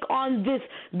we take on this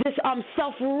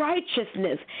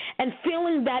self-righteousness and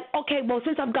feeling that, okay, well,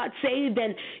 since I've got saved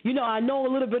and, I know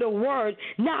a little bit of word,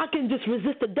 now I can just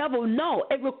resist the devil. No,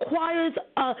 it requires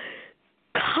a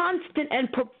constant and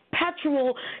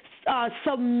perpetual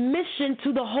submission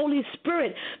to the Holy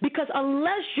Spirit, because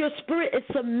unless your spirit is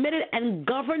submitted and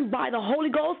governed by the Holy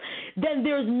Ghost, then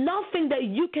there's nothing that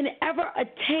you can ever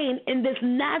attain in this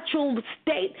natural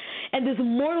state and this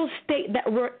mortal state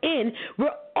that we're in.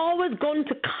 We're always going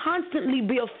to constantly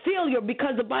be a failure,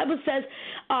 because the Bible says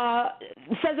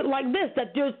it like this,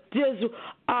 that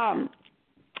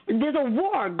there's a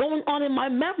war going on in my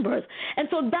members. And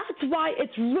so that's why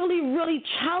it's really, really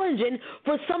challenging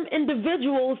for some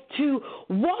individuals to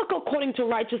walk according to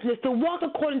righteousness, to walk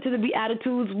according to the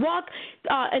Beatitudes, walk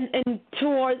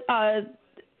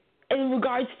in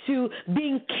regards to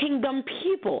being kingdom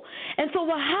people. And so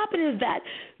what happened is that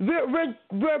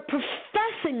we're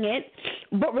professing it,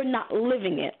 but we're not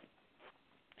living it.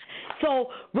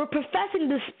 So we're professing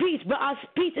the speech, but our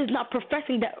speech is not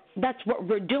professing that's what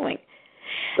we're doing.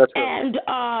 That's right. And,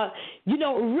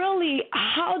 really,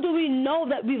 how do we know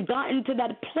that we've gotten to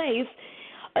that place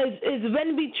is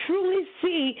when we truly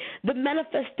see the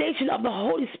manifestation of the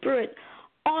Holy Spirit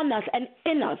on us and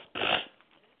in us.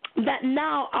 That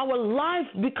now our life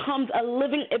becomes a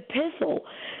living epistle,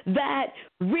 that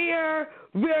we're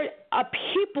a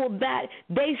people that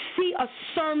they see a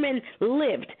sermon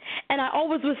lived. And I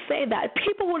always would say that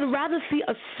people would rather see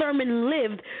a sermon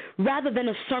lived rather than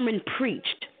a sermon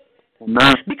preached.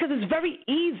 Because it's very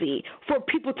easy for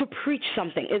people to preach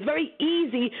something. It's very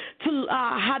easy to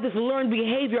have this learned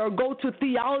behavior or go to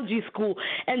theology school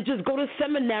and just go to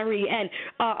seminary and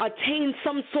attain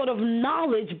some sort of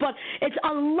knowledge. But it's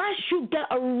unless you get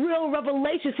a real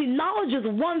revelation. See, knowledge is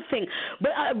one thing,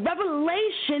 but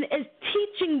revelation is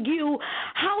teaching you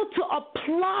how to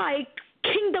apply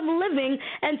kingdom living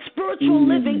and spiritual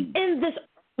living in this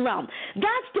realm.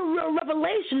 That's the real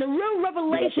revelation. The real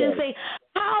revelation is saying,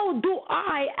 how do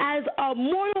I, as a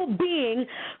mortal being,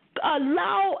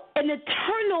 allow an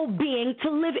eternal being to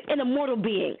live in a mortal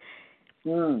being?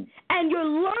 And you're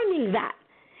learning that.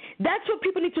 That's what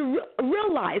people need to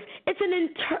realize. It's an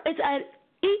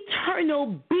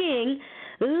eternal being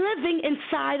living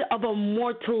inside of a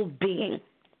mortal being.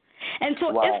 And so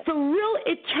if the real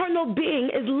eternal being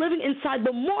is living inside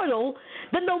the mortal,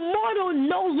 then the mortal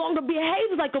no longer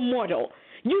behaves like a mortal.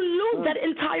 You lose that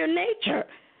entire nature,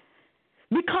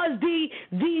 because the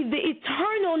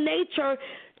eternal nature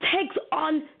takes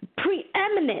on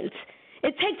preeminence.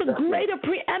 It takes a greater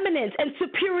preeminence and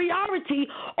superiority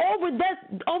over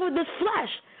this flesh.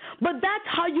 But that's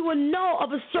how you will know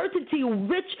of a certainty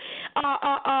which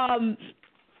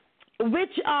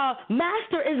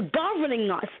master is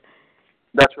governing us.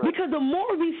 That's right. Because the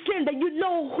more we sin, that you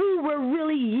know who we're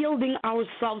really yielding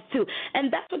ourselves to. And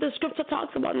that's what the scripture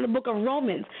talks about in the book of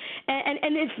Romans. And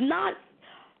it's not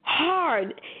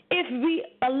hard if we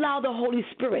allow the Holy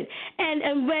Spirit.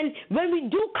 And when we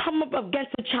do come up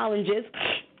against the challenges,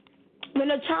 when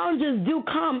the challenges do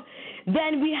come,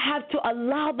 then we have to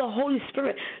allow the Holy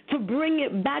Spirit to bring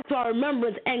it back to our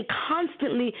remembrance and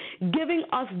constantly giving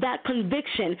us that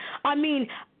conviction. I mean,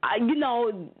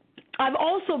 I've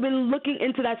also been looking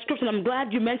into that scripture, and I'm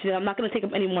glad you mentioned it. I'm not going to take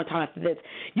up any more time after this.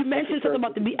 You mentioned something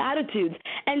about the Beatitudes.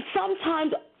 And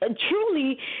sometimes,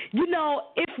 truly,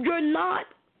 if you're not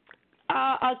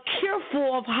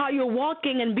careful of how you're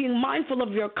walking and being mindful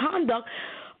of your conduct,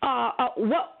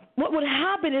 what would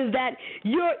happen is that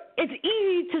it's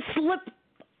easy to slip.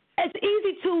 It's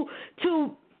easy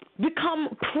to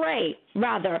become prey,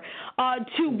 rather,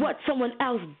 to what someone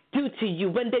else do to you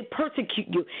when they persecute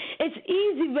you. It's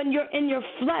easy when you're in your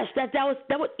flesh that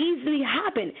would easily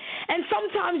happen. And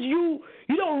sometimes you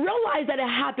don't realize that it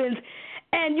happens,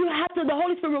 and the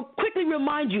Holy Spirit will quickly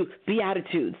remind you,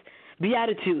 Beatitudes.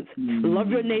 Love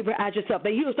your neighbor as yourself.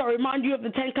 And he'll start reminding you of the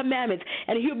 10 Commandments,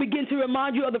 and he'll begin to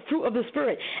remind you of the fruit of the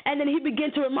Spirit. And then he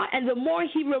begins to and the more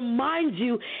he reminds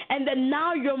you, and then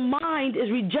now your mind is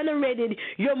regenerated,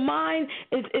 your mind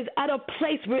is at a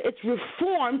place where it's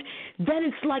reformed, then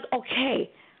it's like, okay,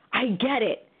 I get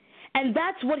it. And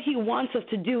that's what he wants us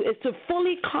to do, is to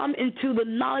fully come into the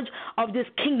knowledge of this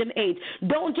kingdom age.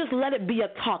 Don't just let it be a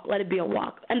talk, let it be a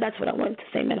walk. And that's what I wanted to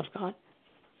say, man of God.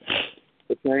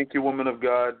 Thank you, woman of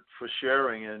God, for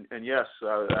sharing. And yes,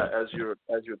 as you're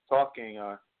talking,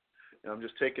 I'm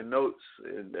just taking notes.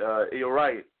 And, you're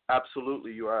right.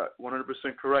 Absolutely, you are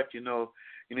 100% correct.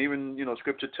 Even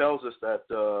Scripture tells us that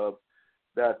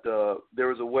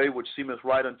there is a way which seemeth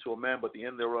right unto a man, but the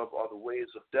end thereof are the ways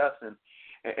of death. And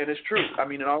it's true. I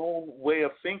mean, in our own way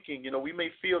of thinking, we may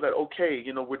feel that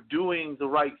we're doing the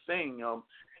right thing.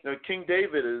 King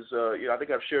David is, I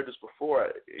think I've shared this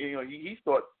before. He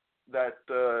thought that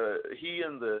he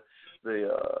and the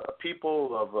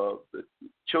people of the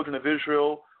children of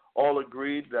Israel all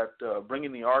agreed that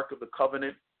bringing the Ark of the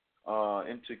Covenant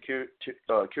into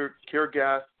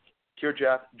Kirjath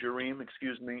Jearim,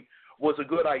 was a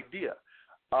good idea.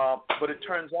 But it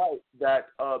turns out that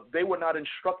they were not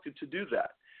instructed to do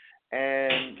that,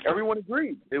 and everyone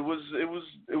agreed it was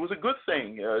a good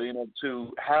thing,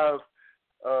 to have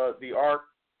the Ark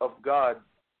of God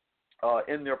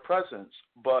in their presence.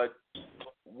 But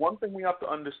one thing we have to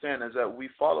understand is that we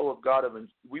follow a God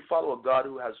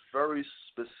who has very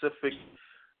specific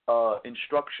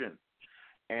instruction,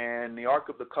 and the Ark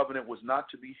of the Covenant was not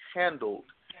to be handled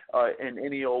in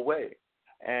any old way,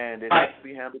 and it had to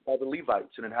be handled by the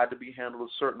Levites, and it had to be handled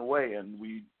a certain way,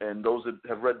 and those that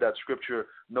have read that scripture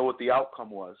know what the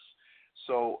outcome was.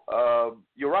 So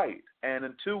you're right. And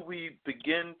until we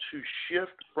begin to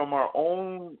shift from our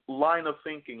own line of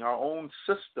thinking, our own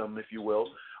system, if you will,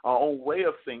 our own way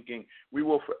of thinking, we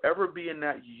will forever be in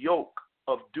that yoke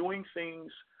of doing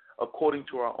things according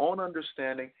to our own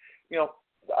understanding.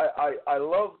 I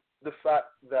love the fact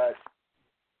that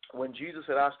when Jesus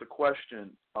had asked a question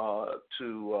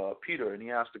to Peter, and he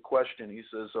asked a question, he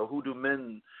says, who do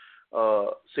men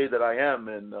say that I am?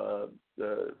 And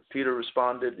Peter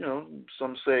responded,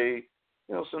 some say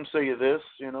you're this,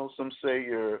 some say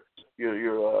you're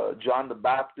John the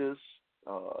Baptist,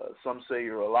 some say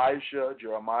you're Elijah,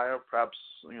 Jeremiah, perhaps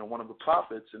one of the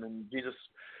prophets. And then Jesus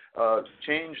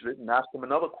changed it and asked him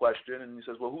another question, and he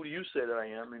says, well, who do you say that I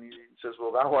am? And he says,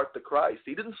 well, thou art the Christ.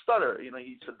 He didn't stutter. He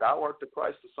said, thou art the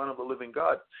Christ, the Son of the living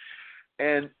God.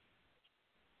 And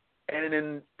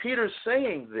in Peter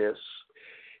saying this,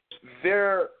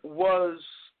 there was,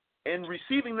 in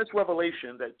receiving this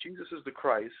revelation that Jesus is the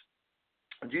Christ,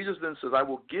 Jesus then says, I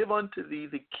will give unto thee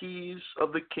the keys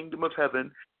of the kingdom of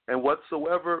heaven, and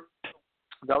whatsoever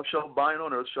thou shalt bind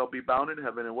on earth shall be bound in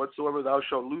heaven, and whatsoever thou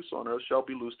shalt loose on earth shall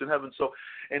be loosed in heaven. So,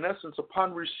 in essence,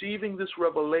 upon receiving this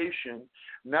revelation,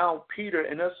 now Peter,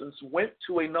 in essence, went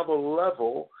to another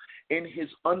level in his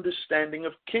understanding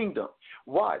of kingdom.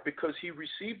 Why? Because he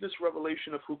received this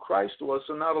revelation of who Christ was.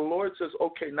 So now the Lord says,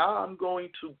 okay, now I'm going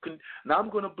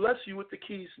to bless you with the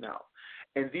keys now.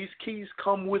 And these keys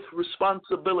come with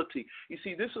responsibility. You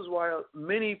see, this is why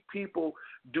many people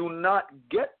do not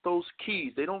get those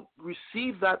keys. They don't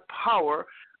receive that power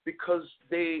because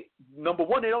number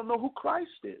one, they don't know who Christ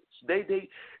is.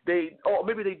 Or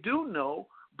maybe they do know,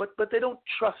 but they don't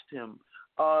trust him.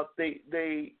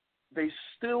 They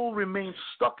still remain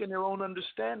stuck in their own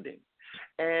understanding.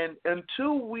 And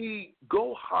until we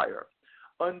go higher,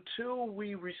 until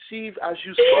we receive, as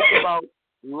you spoke about,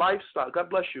 lifestyle, God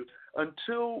bless you,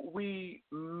 until we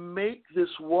make this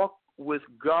walk with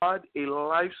God a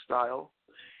lifestyle,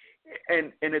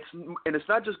 and it's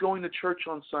not just going to church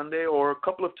on Sunday or a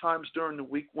couple of times during the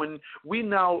week, when we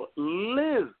now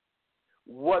live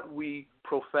what we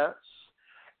profess,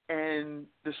 and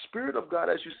the Spirit of God,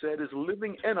 as you said, is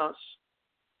living in us.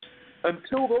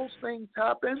 Until those things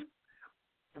happen,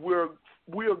 we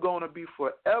are going to be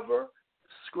forever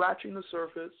scratching the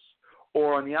surface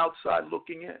or on the outside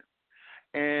looking in.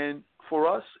 And for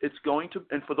us, it's going to,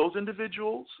 and for those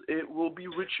individuals, it will be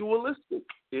ritualistic.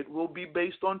 It will be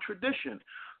based on tradition.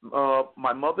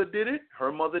 My mother did it,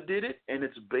 her mother did it, and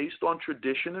it's based on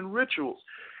tradition and rituals.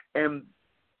 And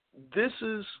this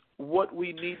is what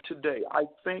we need today. I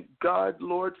thank God,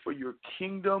 Lord, for your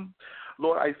kingdom.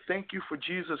 Lord, I thank you for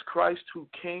Jesus Christ who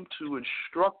came to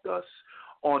instruct us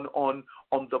on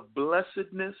the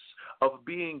blessedness of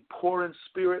being poor in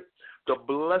spirit, the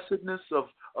blessedness of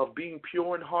being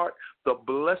pure in heart, the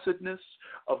blessedness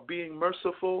of being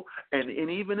merciful, and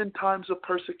even in times of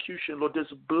persecution. Lord,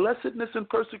 there's blessedness in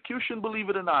persecution, believe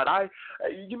it or not.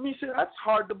 You may say, that's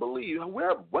hard to believe.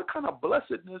 What kind of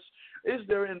blessedness is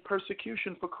there in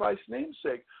persecution for Christ's name's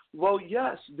sake? Well,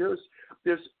 yes, there's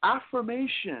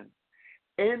affirmation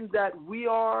in that we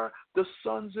are the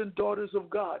sons and daughters of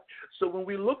God. So when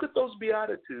we look at those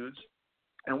Beatitudes,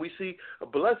 and we see,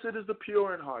 blessed is the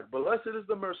pure in heart, blessed is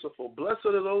the merciful, blessed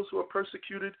are those who are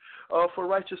persecuted for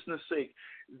righteousness' sake.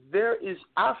 There is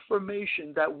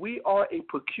affirmation that we are a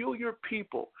peculiar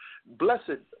people.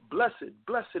 Blessed, blessed,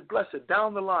 blessed, blessed,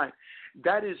 down the line.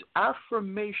 That is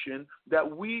affirmation that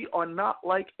we are not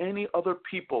like any other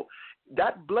people.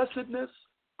 That blessedness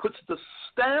puts the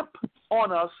stamp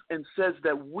on us and says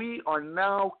that we are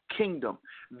now kingdom.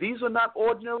 These are not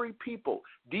ordinary people.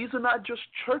 These are not just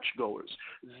churchgoers.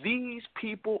 These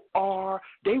people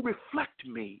they reflect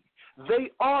me.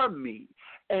 They are me.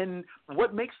 And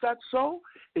what makes that so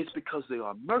is because they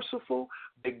are merciful.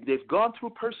 They've gone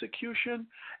through persecution,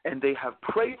 and they have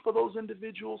prayed for those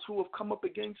individuals who have come up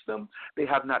against them. They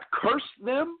have not cursed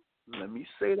them. Let me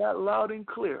say that loud and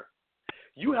clear.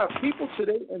 You have people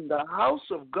today in the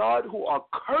house of God who are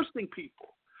cursing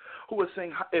people, who are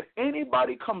saying, if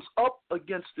anybody comes up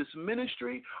against this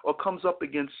ministry or comes up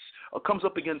against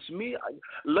me,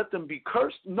 let them be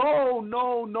cursed. No.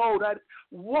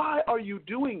 Why are you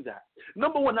doing that?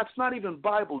 Number one, that's not even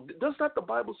Bible. Does not the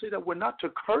Bible say that we're not to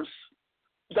curse,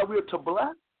 that we're to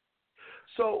bless?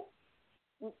 So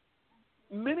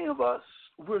many of us,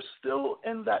 we're still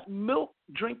in that milk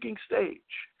drinking stage.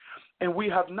 And we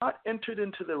have not entered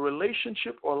into the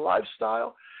relationship or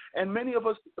lifestyle. And many of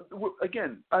us,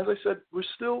 again, as I said, we're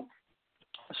still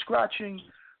scratching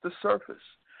the surface.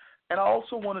 And I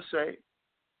also want to say,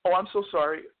 I'm so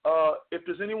sorry. If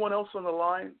there's anyone else on the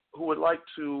line who would like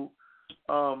to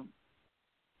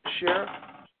share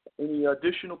any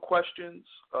additional questions,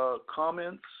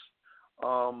 comments,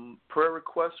 prayer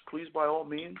requests, please, by all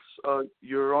means,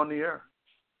 you're on the air.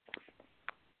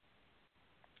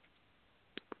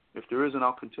 If there isn't,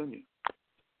 I'll continue.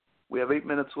 We have 8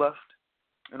 minutes left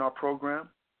in our program.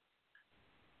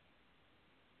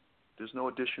 There's no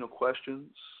additional questions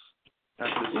at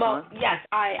this time. Well, yes,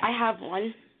 I have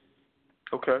one.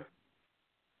 Okay.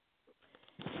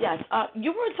 Yes,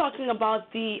 you were talking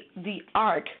about the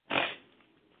Ark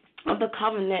of the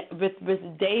Covenant with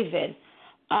David.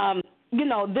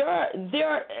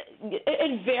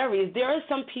 It varies. There are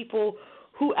some people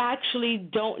who actually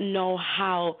don't know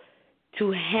how to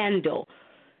handle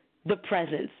the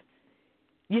presence.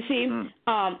 You see,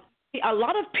 a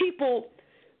lot of people,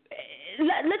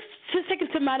 let's just take it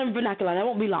to modern vernacular. That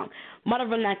won't be long. Modern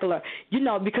vernacular,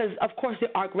 because, of course, the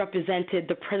ark represented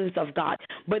the presence of God.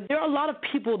 But there are a lot of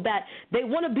people that they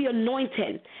want to be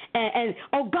anointed. And,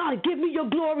 oh, God, give me your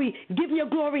glory. Give me your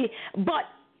glory. But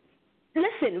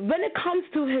listen, when it comes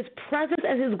to his presence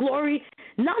and his glory,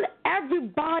 not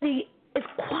everybody is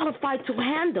qualified to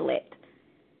handle it.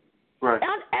 Right.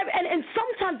 And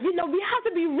sometimes, we have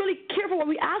to be really careful what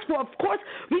we ask for. Of course,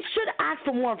 we should ask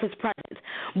for more of his presence.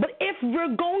 But if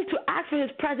we're going to ask for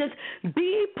his presence,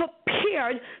 be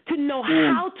prepared to know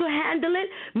how to handle it.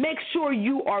 Make sure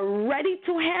you are ready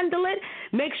to handle it.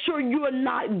 Make sure you are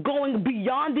not going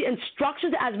beyond the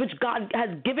instructions as which God has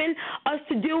given us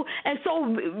to do. And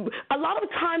so a lot of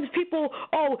times people,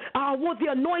 I want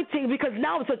the anointing because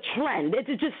now it's a trend.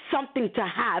 It's just something to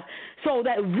have so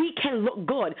that we can look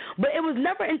good. But it was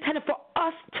never intended for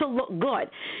us to look good.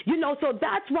 So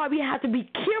that's why we have to be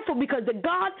careful, because the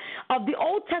God of the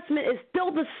Old Testament is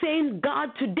still the same God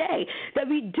today, that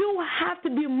we do have to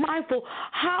be mindful.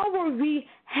 How are we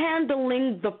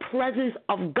handling the presence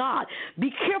of God?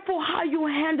 Be careful how you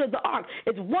handle the ark.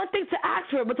 It's one thing to ask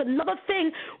for it, but it's another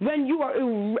thing when you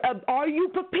are you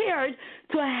prepared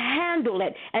to handle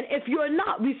it? And if you're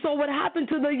not, we saw what happened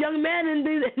to the young man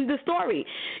in the story.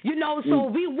 So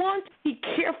we want to be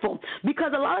careful,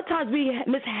 because a lot of times we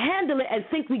mishandle it and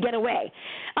think we get away.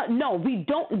 No, we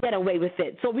don't get away with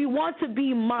it. So we want to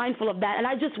be mindful of that. And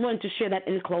I just wanted to share that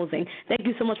in closing. Thank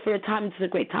you so much for your time. This is a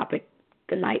great topic.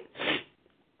 Good night.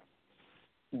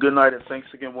 Good night, and thanks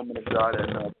again, woman of God.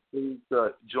 And please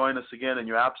join us again. And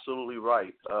you're absolutely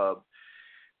right.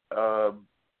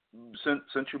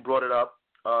 Since you brought it up,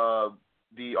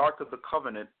 the Ark of the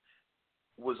Covenant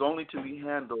was only to be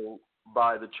handled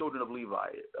by the children of Levi.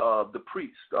 The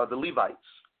priests, the Levites,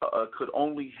 could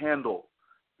only handle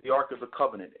the Ark of the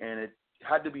Covenant, and it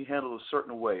had to be handled a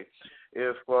certain way.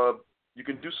 If you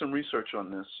can do some research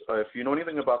on this, if you know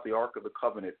anything about the Ark of the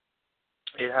Covenant,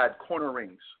 it had corner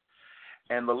rings,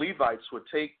 and the Levites would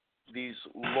take these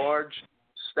large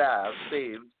staves,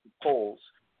 poles,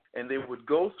 and they would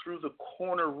go through the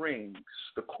corner rings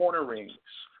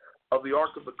of the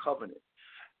Ark of the Covenant.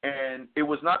 And it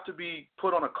was not to be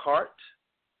put on a cart.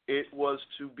 It was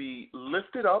to be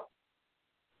lifted up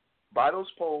by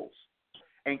those poles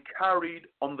and carried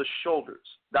on the shoulders.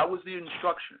 That was the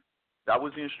instruction. That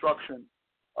was the instruction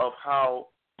of how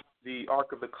the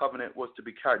Ark of the Covenant was to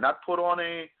be carried. Not put on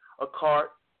a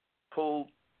cart pulled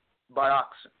by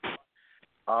oxen.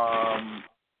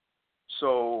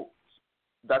 So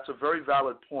that's a very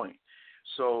valid point.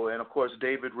 So, and of course,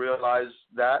 David realized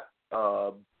that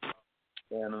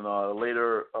in a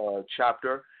later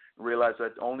chapter, realized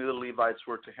that only the Levites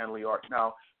were to handle the ark.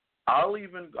 Now, I'm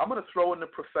going to throw in the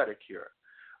prophetic here.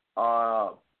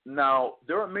 Now,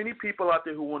 there are many people out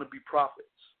there who want to be prophets,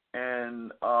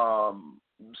 and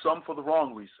some for the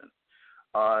wrong reason.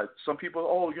 Some people,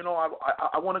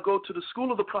 I want to go to the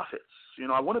school of the prophets.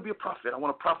 I want to be a prophet. I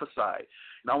want to prophesy,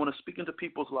 and I want to speak into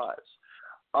people's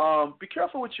lives. Be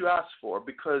careful what you ask for,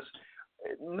 because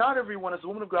not everyone, as the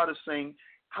woman of God is saying,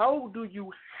 how do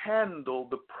you handle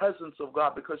the presence of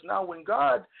God? Because now when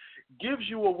God gives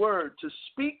you a word to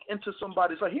speak into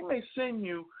somebody's life, he may send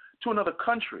you to another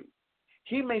country.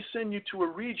 He may send you to a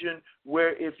region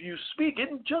where if you speak, it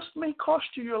just may cost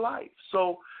you your life.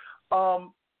 So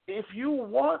if you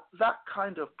want that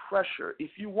kind of pressure,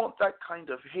 if you want that kind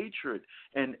of hatred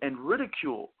and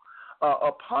ridicule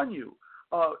upon you,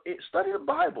 study the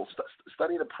Bible,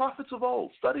 study the prophets of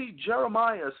old, study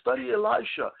Jeremiah, study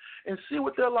Elisha, and see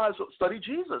what their lives are. Study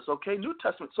Jesus, okay, New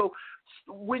Testament. So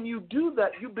when you do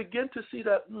that, you begin to see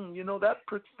that, that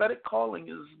prophetic calling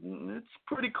it's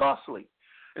pretty costly.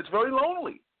 It's very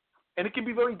lonely, and it can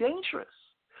be very dangerous.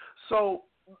 So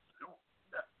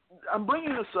I'm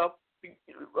bringing this up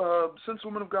since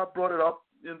Woman of God brought it up,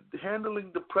 in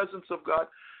handling the presence of God.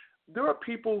 There are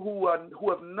people who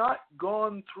have not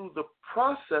gone through the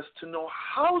process to know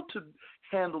how to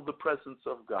handle the presence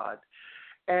of God,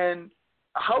 and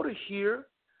how to hear,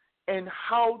 and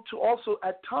how to also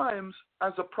at times,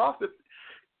 as a prophet,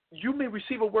 you may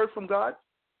receive a word from God,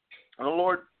 and the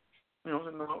Lord,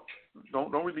 no,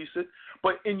 don't release it.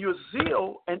 But in your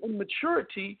zeal and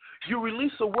immaturity, you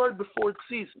release a word before its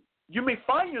season. You may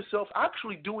find yourself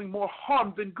actually doing more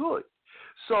harm than good.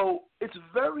 So it's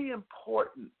very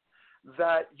important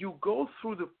that you go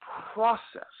through the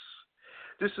process.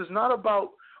 This is not about,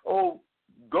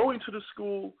 going to the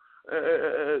school,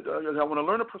 I want to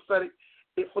learn a prophetic.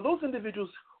 For those individuals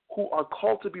who are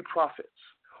called to be prophets,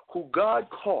 who God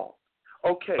called,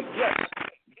 okay,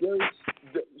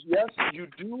 yes, you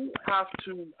do have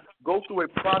to go through a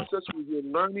process where you're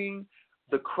learning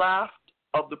the craft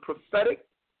of the prophetic.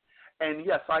 And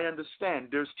yes, I understand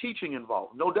there's teaching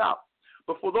involved, no doubt.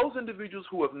 But for those individuals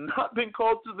who have not been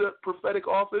called to the prophetic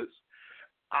office,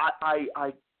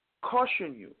 I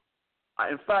caution you.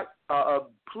 In fact,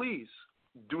 please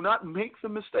do not make the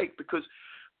mistake, because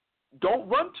don't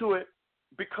run to it,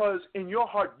 because in your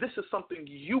heart, this is something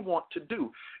you want to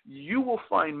do. You will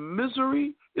find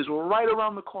misery is right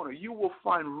around the corner. You will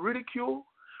find ridicule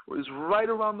is right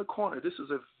around the corner. This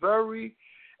is a very,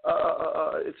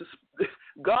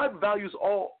 God values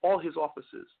all his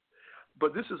offices.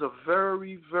 But this is a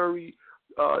very, very,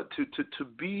 to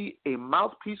be a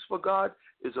mouthpiece for God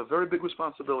is a very big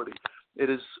responsibility. It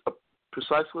is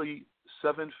precisely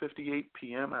 7:58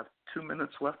 p.m. I have 2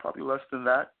 minutes left, probably less than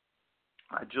that.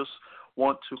 I just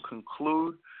want to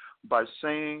conclude by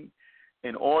saying,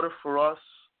 in order for us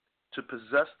to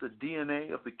possess the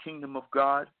DNA of the kingdom of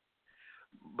God,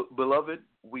 beloved,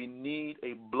 we need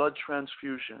a blood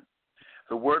transfusion.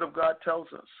 The Word of God tells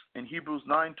us in Hebrews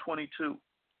 9:22,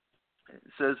 it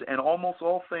says, and almost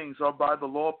all things are by the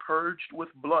law purged with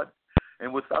blood,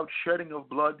 and without shedding of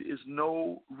blood is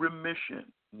no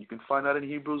remission. And you can find that in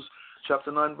Hebrews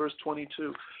chapter 9, verse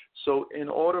 22. So in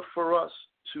order for us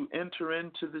to enter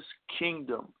into this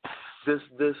kingdom, this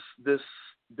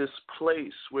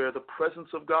place where the presence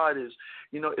of God is,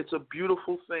 it's a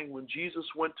beautiful thing. When Jesus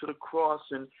went to the cross,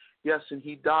 and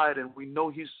he died, and we know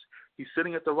he's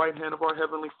sitting at the right hand of our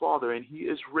Heavenly Father, and he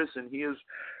is risen.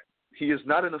 He is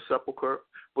not in a sepulcher,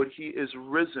 but he is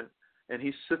risen, and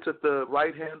he sits at the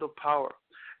right hand of power.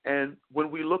 And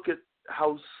when we look at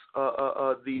how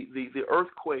the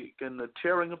earthquake and the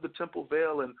tearing of the temple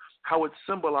veil, and how it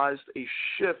symbolized a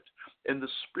shift in the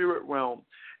spirit realm,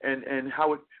 and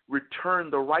how it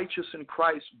returned the righteous in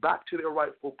Christ back to their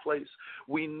rightful place.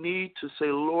 We need to say,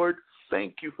 Lord,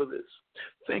 thank you for this.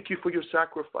 Thank you for your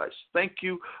sacrifice. Thank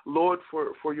you, Lord,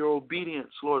 for your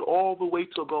obedience, Lord, all the way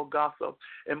to Golgotha.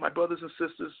 And my brothers and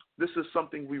sisters, this is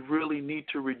something we really need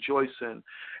to rejoice in.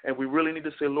 And we really need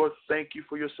to say, Lord, thank you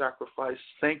for your sacrifice.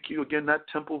 Thank you, again, that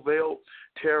temple veil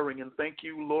tearing. And thank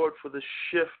you, Lord, for the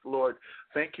shift, Lord.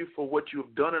 Thank you for what you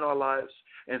have done in our lives.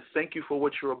 And thank you for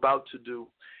what you're about to do.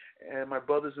 And my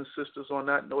brothers and sisters, on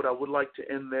that note, I would like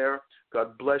to end there.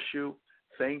 God bless you.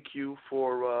 Thank you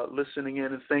for listening in,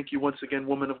 and thank you once again,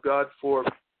 woman of God, for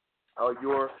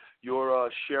your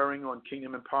sharing on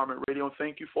Kingdom Empowerment Radio. And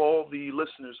thank you for all the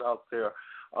listeners out there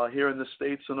here in the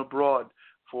States and abroad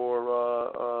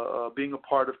for being a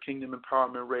part of Kingdom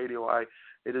Empowerment Radio.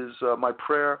 It is my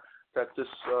prayer that this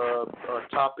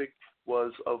topic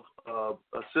was of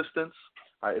assistance.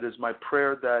 It is my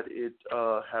prayer that it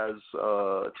has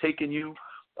taken you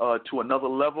to another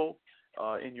level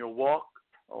in your walk,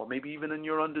 or maybe even in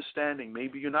your understanding.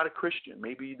 Maybe you're not a Christian.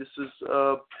 Maybe this is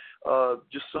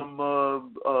just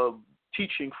some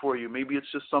teaching for you. Maybe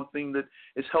it's just something that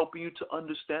is helping you to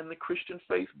understand the Christian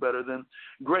faith better. Then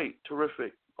great,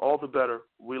 terrific, all the better.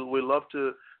 We'd love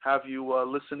to have you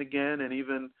listen again and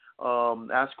even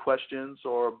ask questions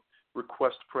or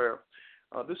request prayer.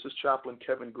 This is Chaplain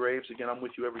Kevin Graves. Again, I'm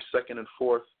with you every second and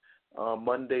fourth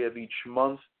Monday of each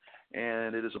month,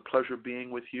 and it is a pleasure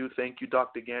being with you. Thank you,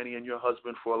 Dr. Gani and your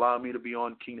husband, for allowing me to be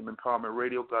on Kingdom Empowerment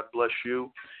Radio. God bless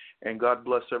you, and God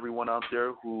bless everyone out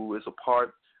there who is a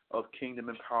part of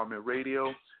Kingdom Empowerment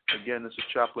Radio. Again, this is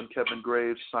Chaplain Kevin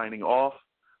Graves signing off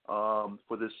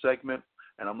for this segment,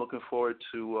 and I'm looking forward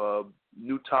to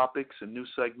new topics and new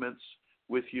segments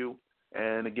with you.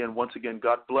 And again, once again,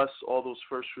 God bless all those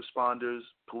first responders,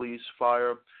 police,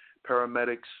 fire,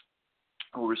 paramedics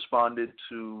who responded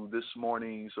to this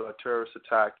morning's terrorist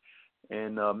attack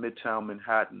in Midtown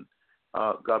Manhattan.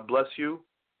 God bless you.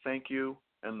 Thank you.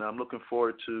 And I'm looking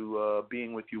forward to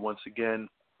being with you once again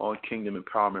on Kingdom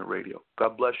Empowerment Radio.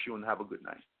 God bless you and have a good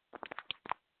night.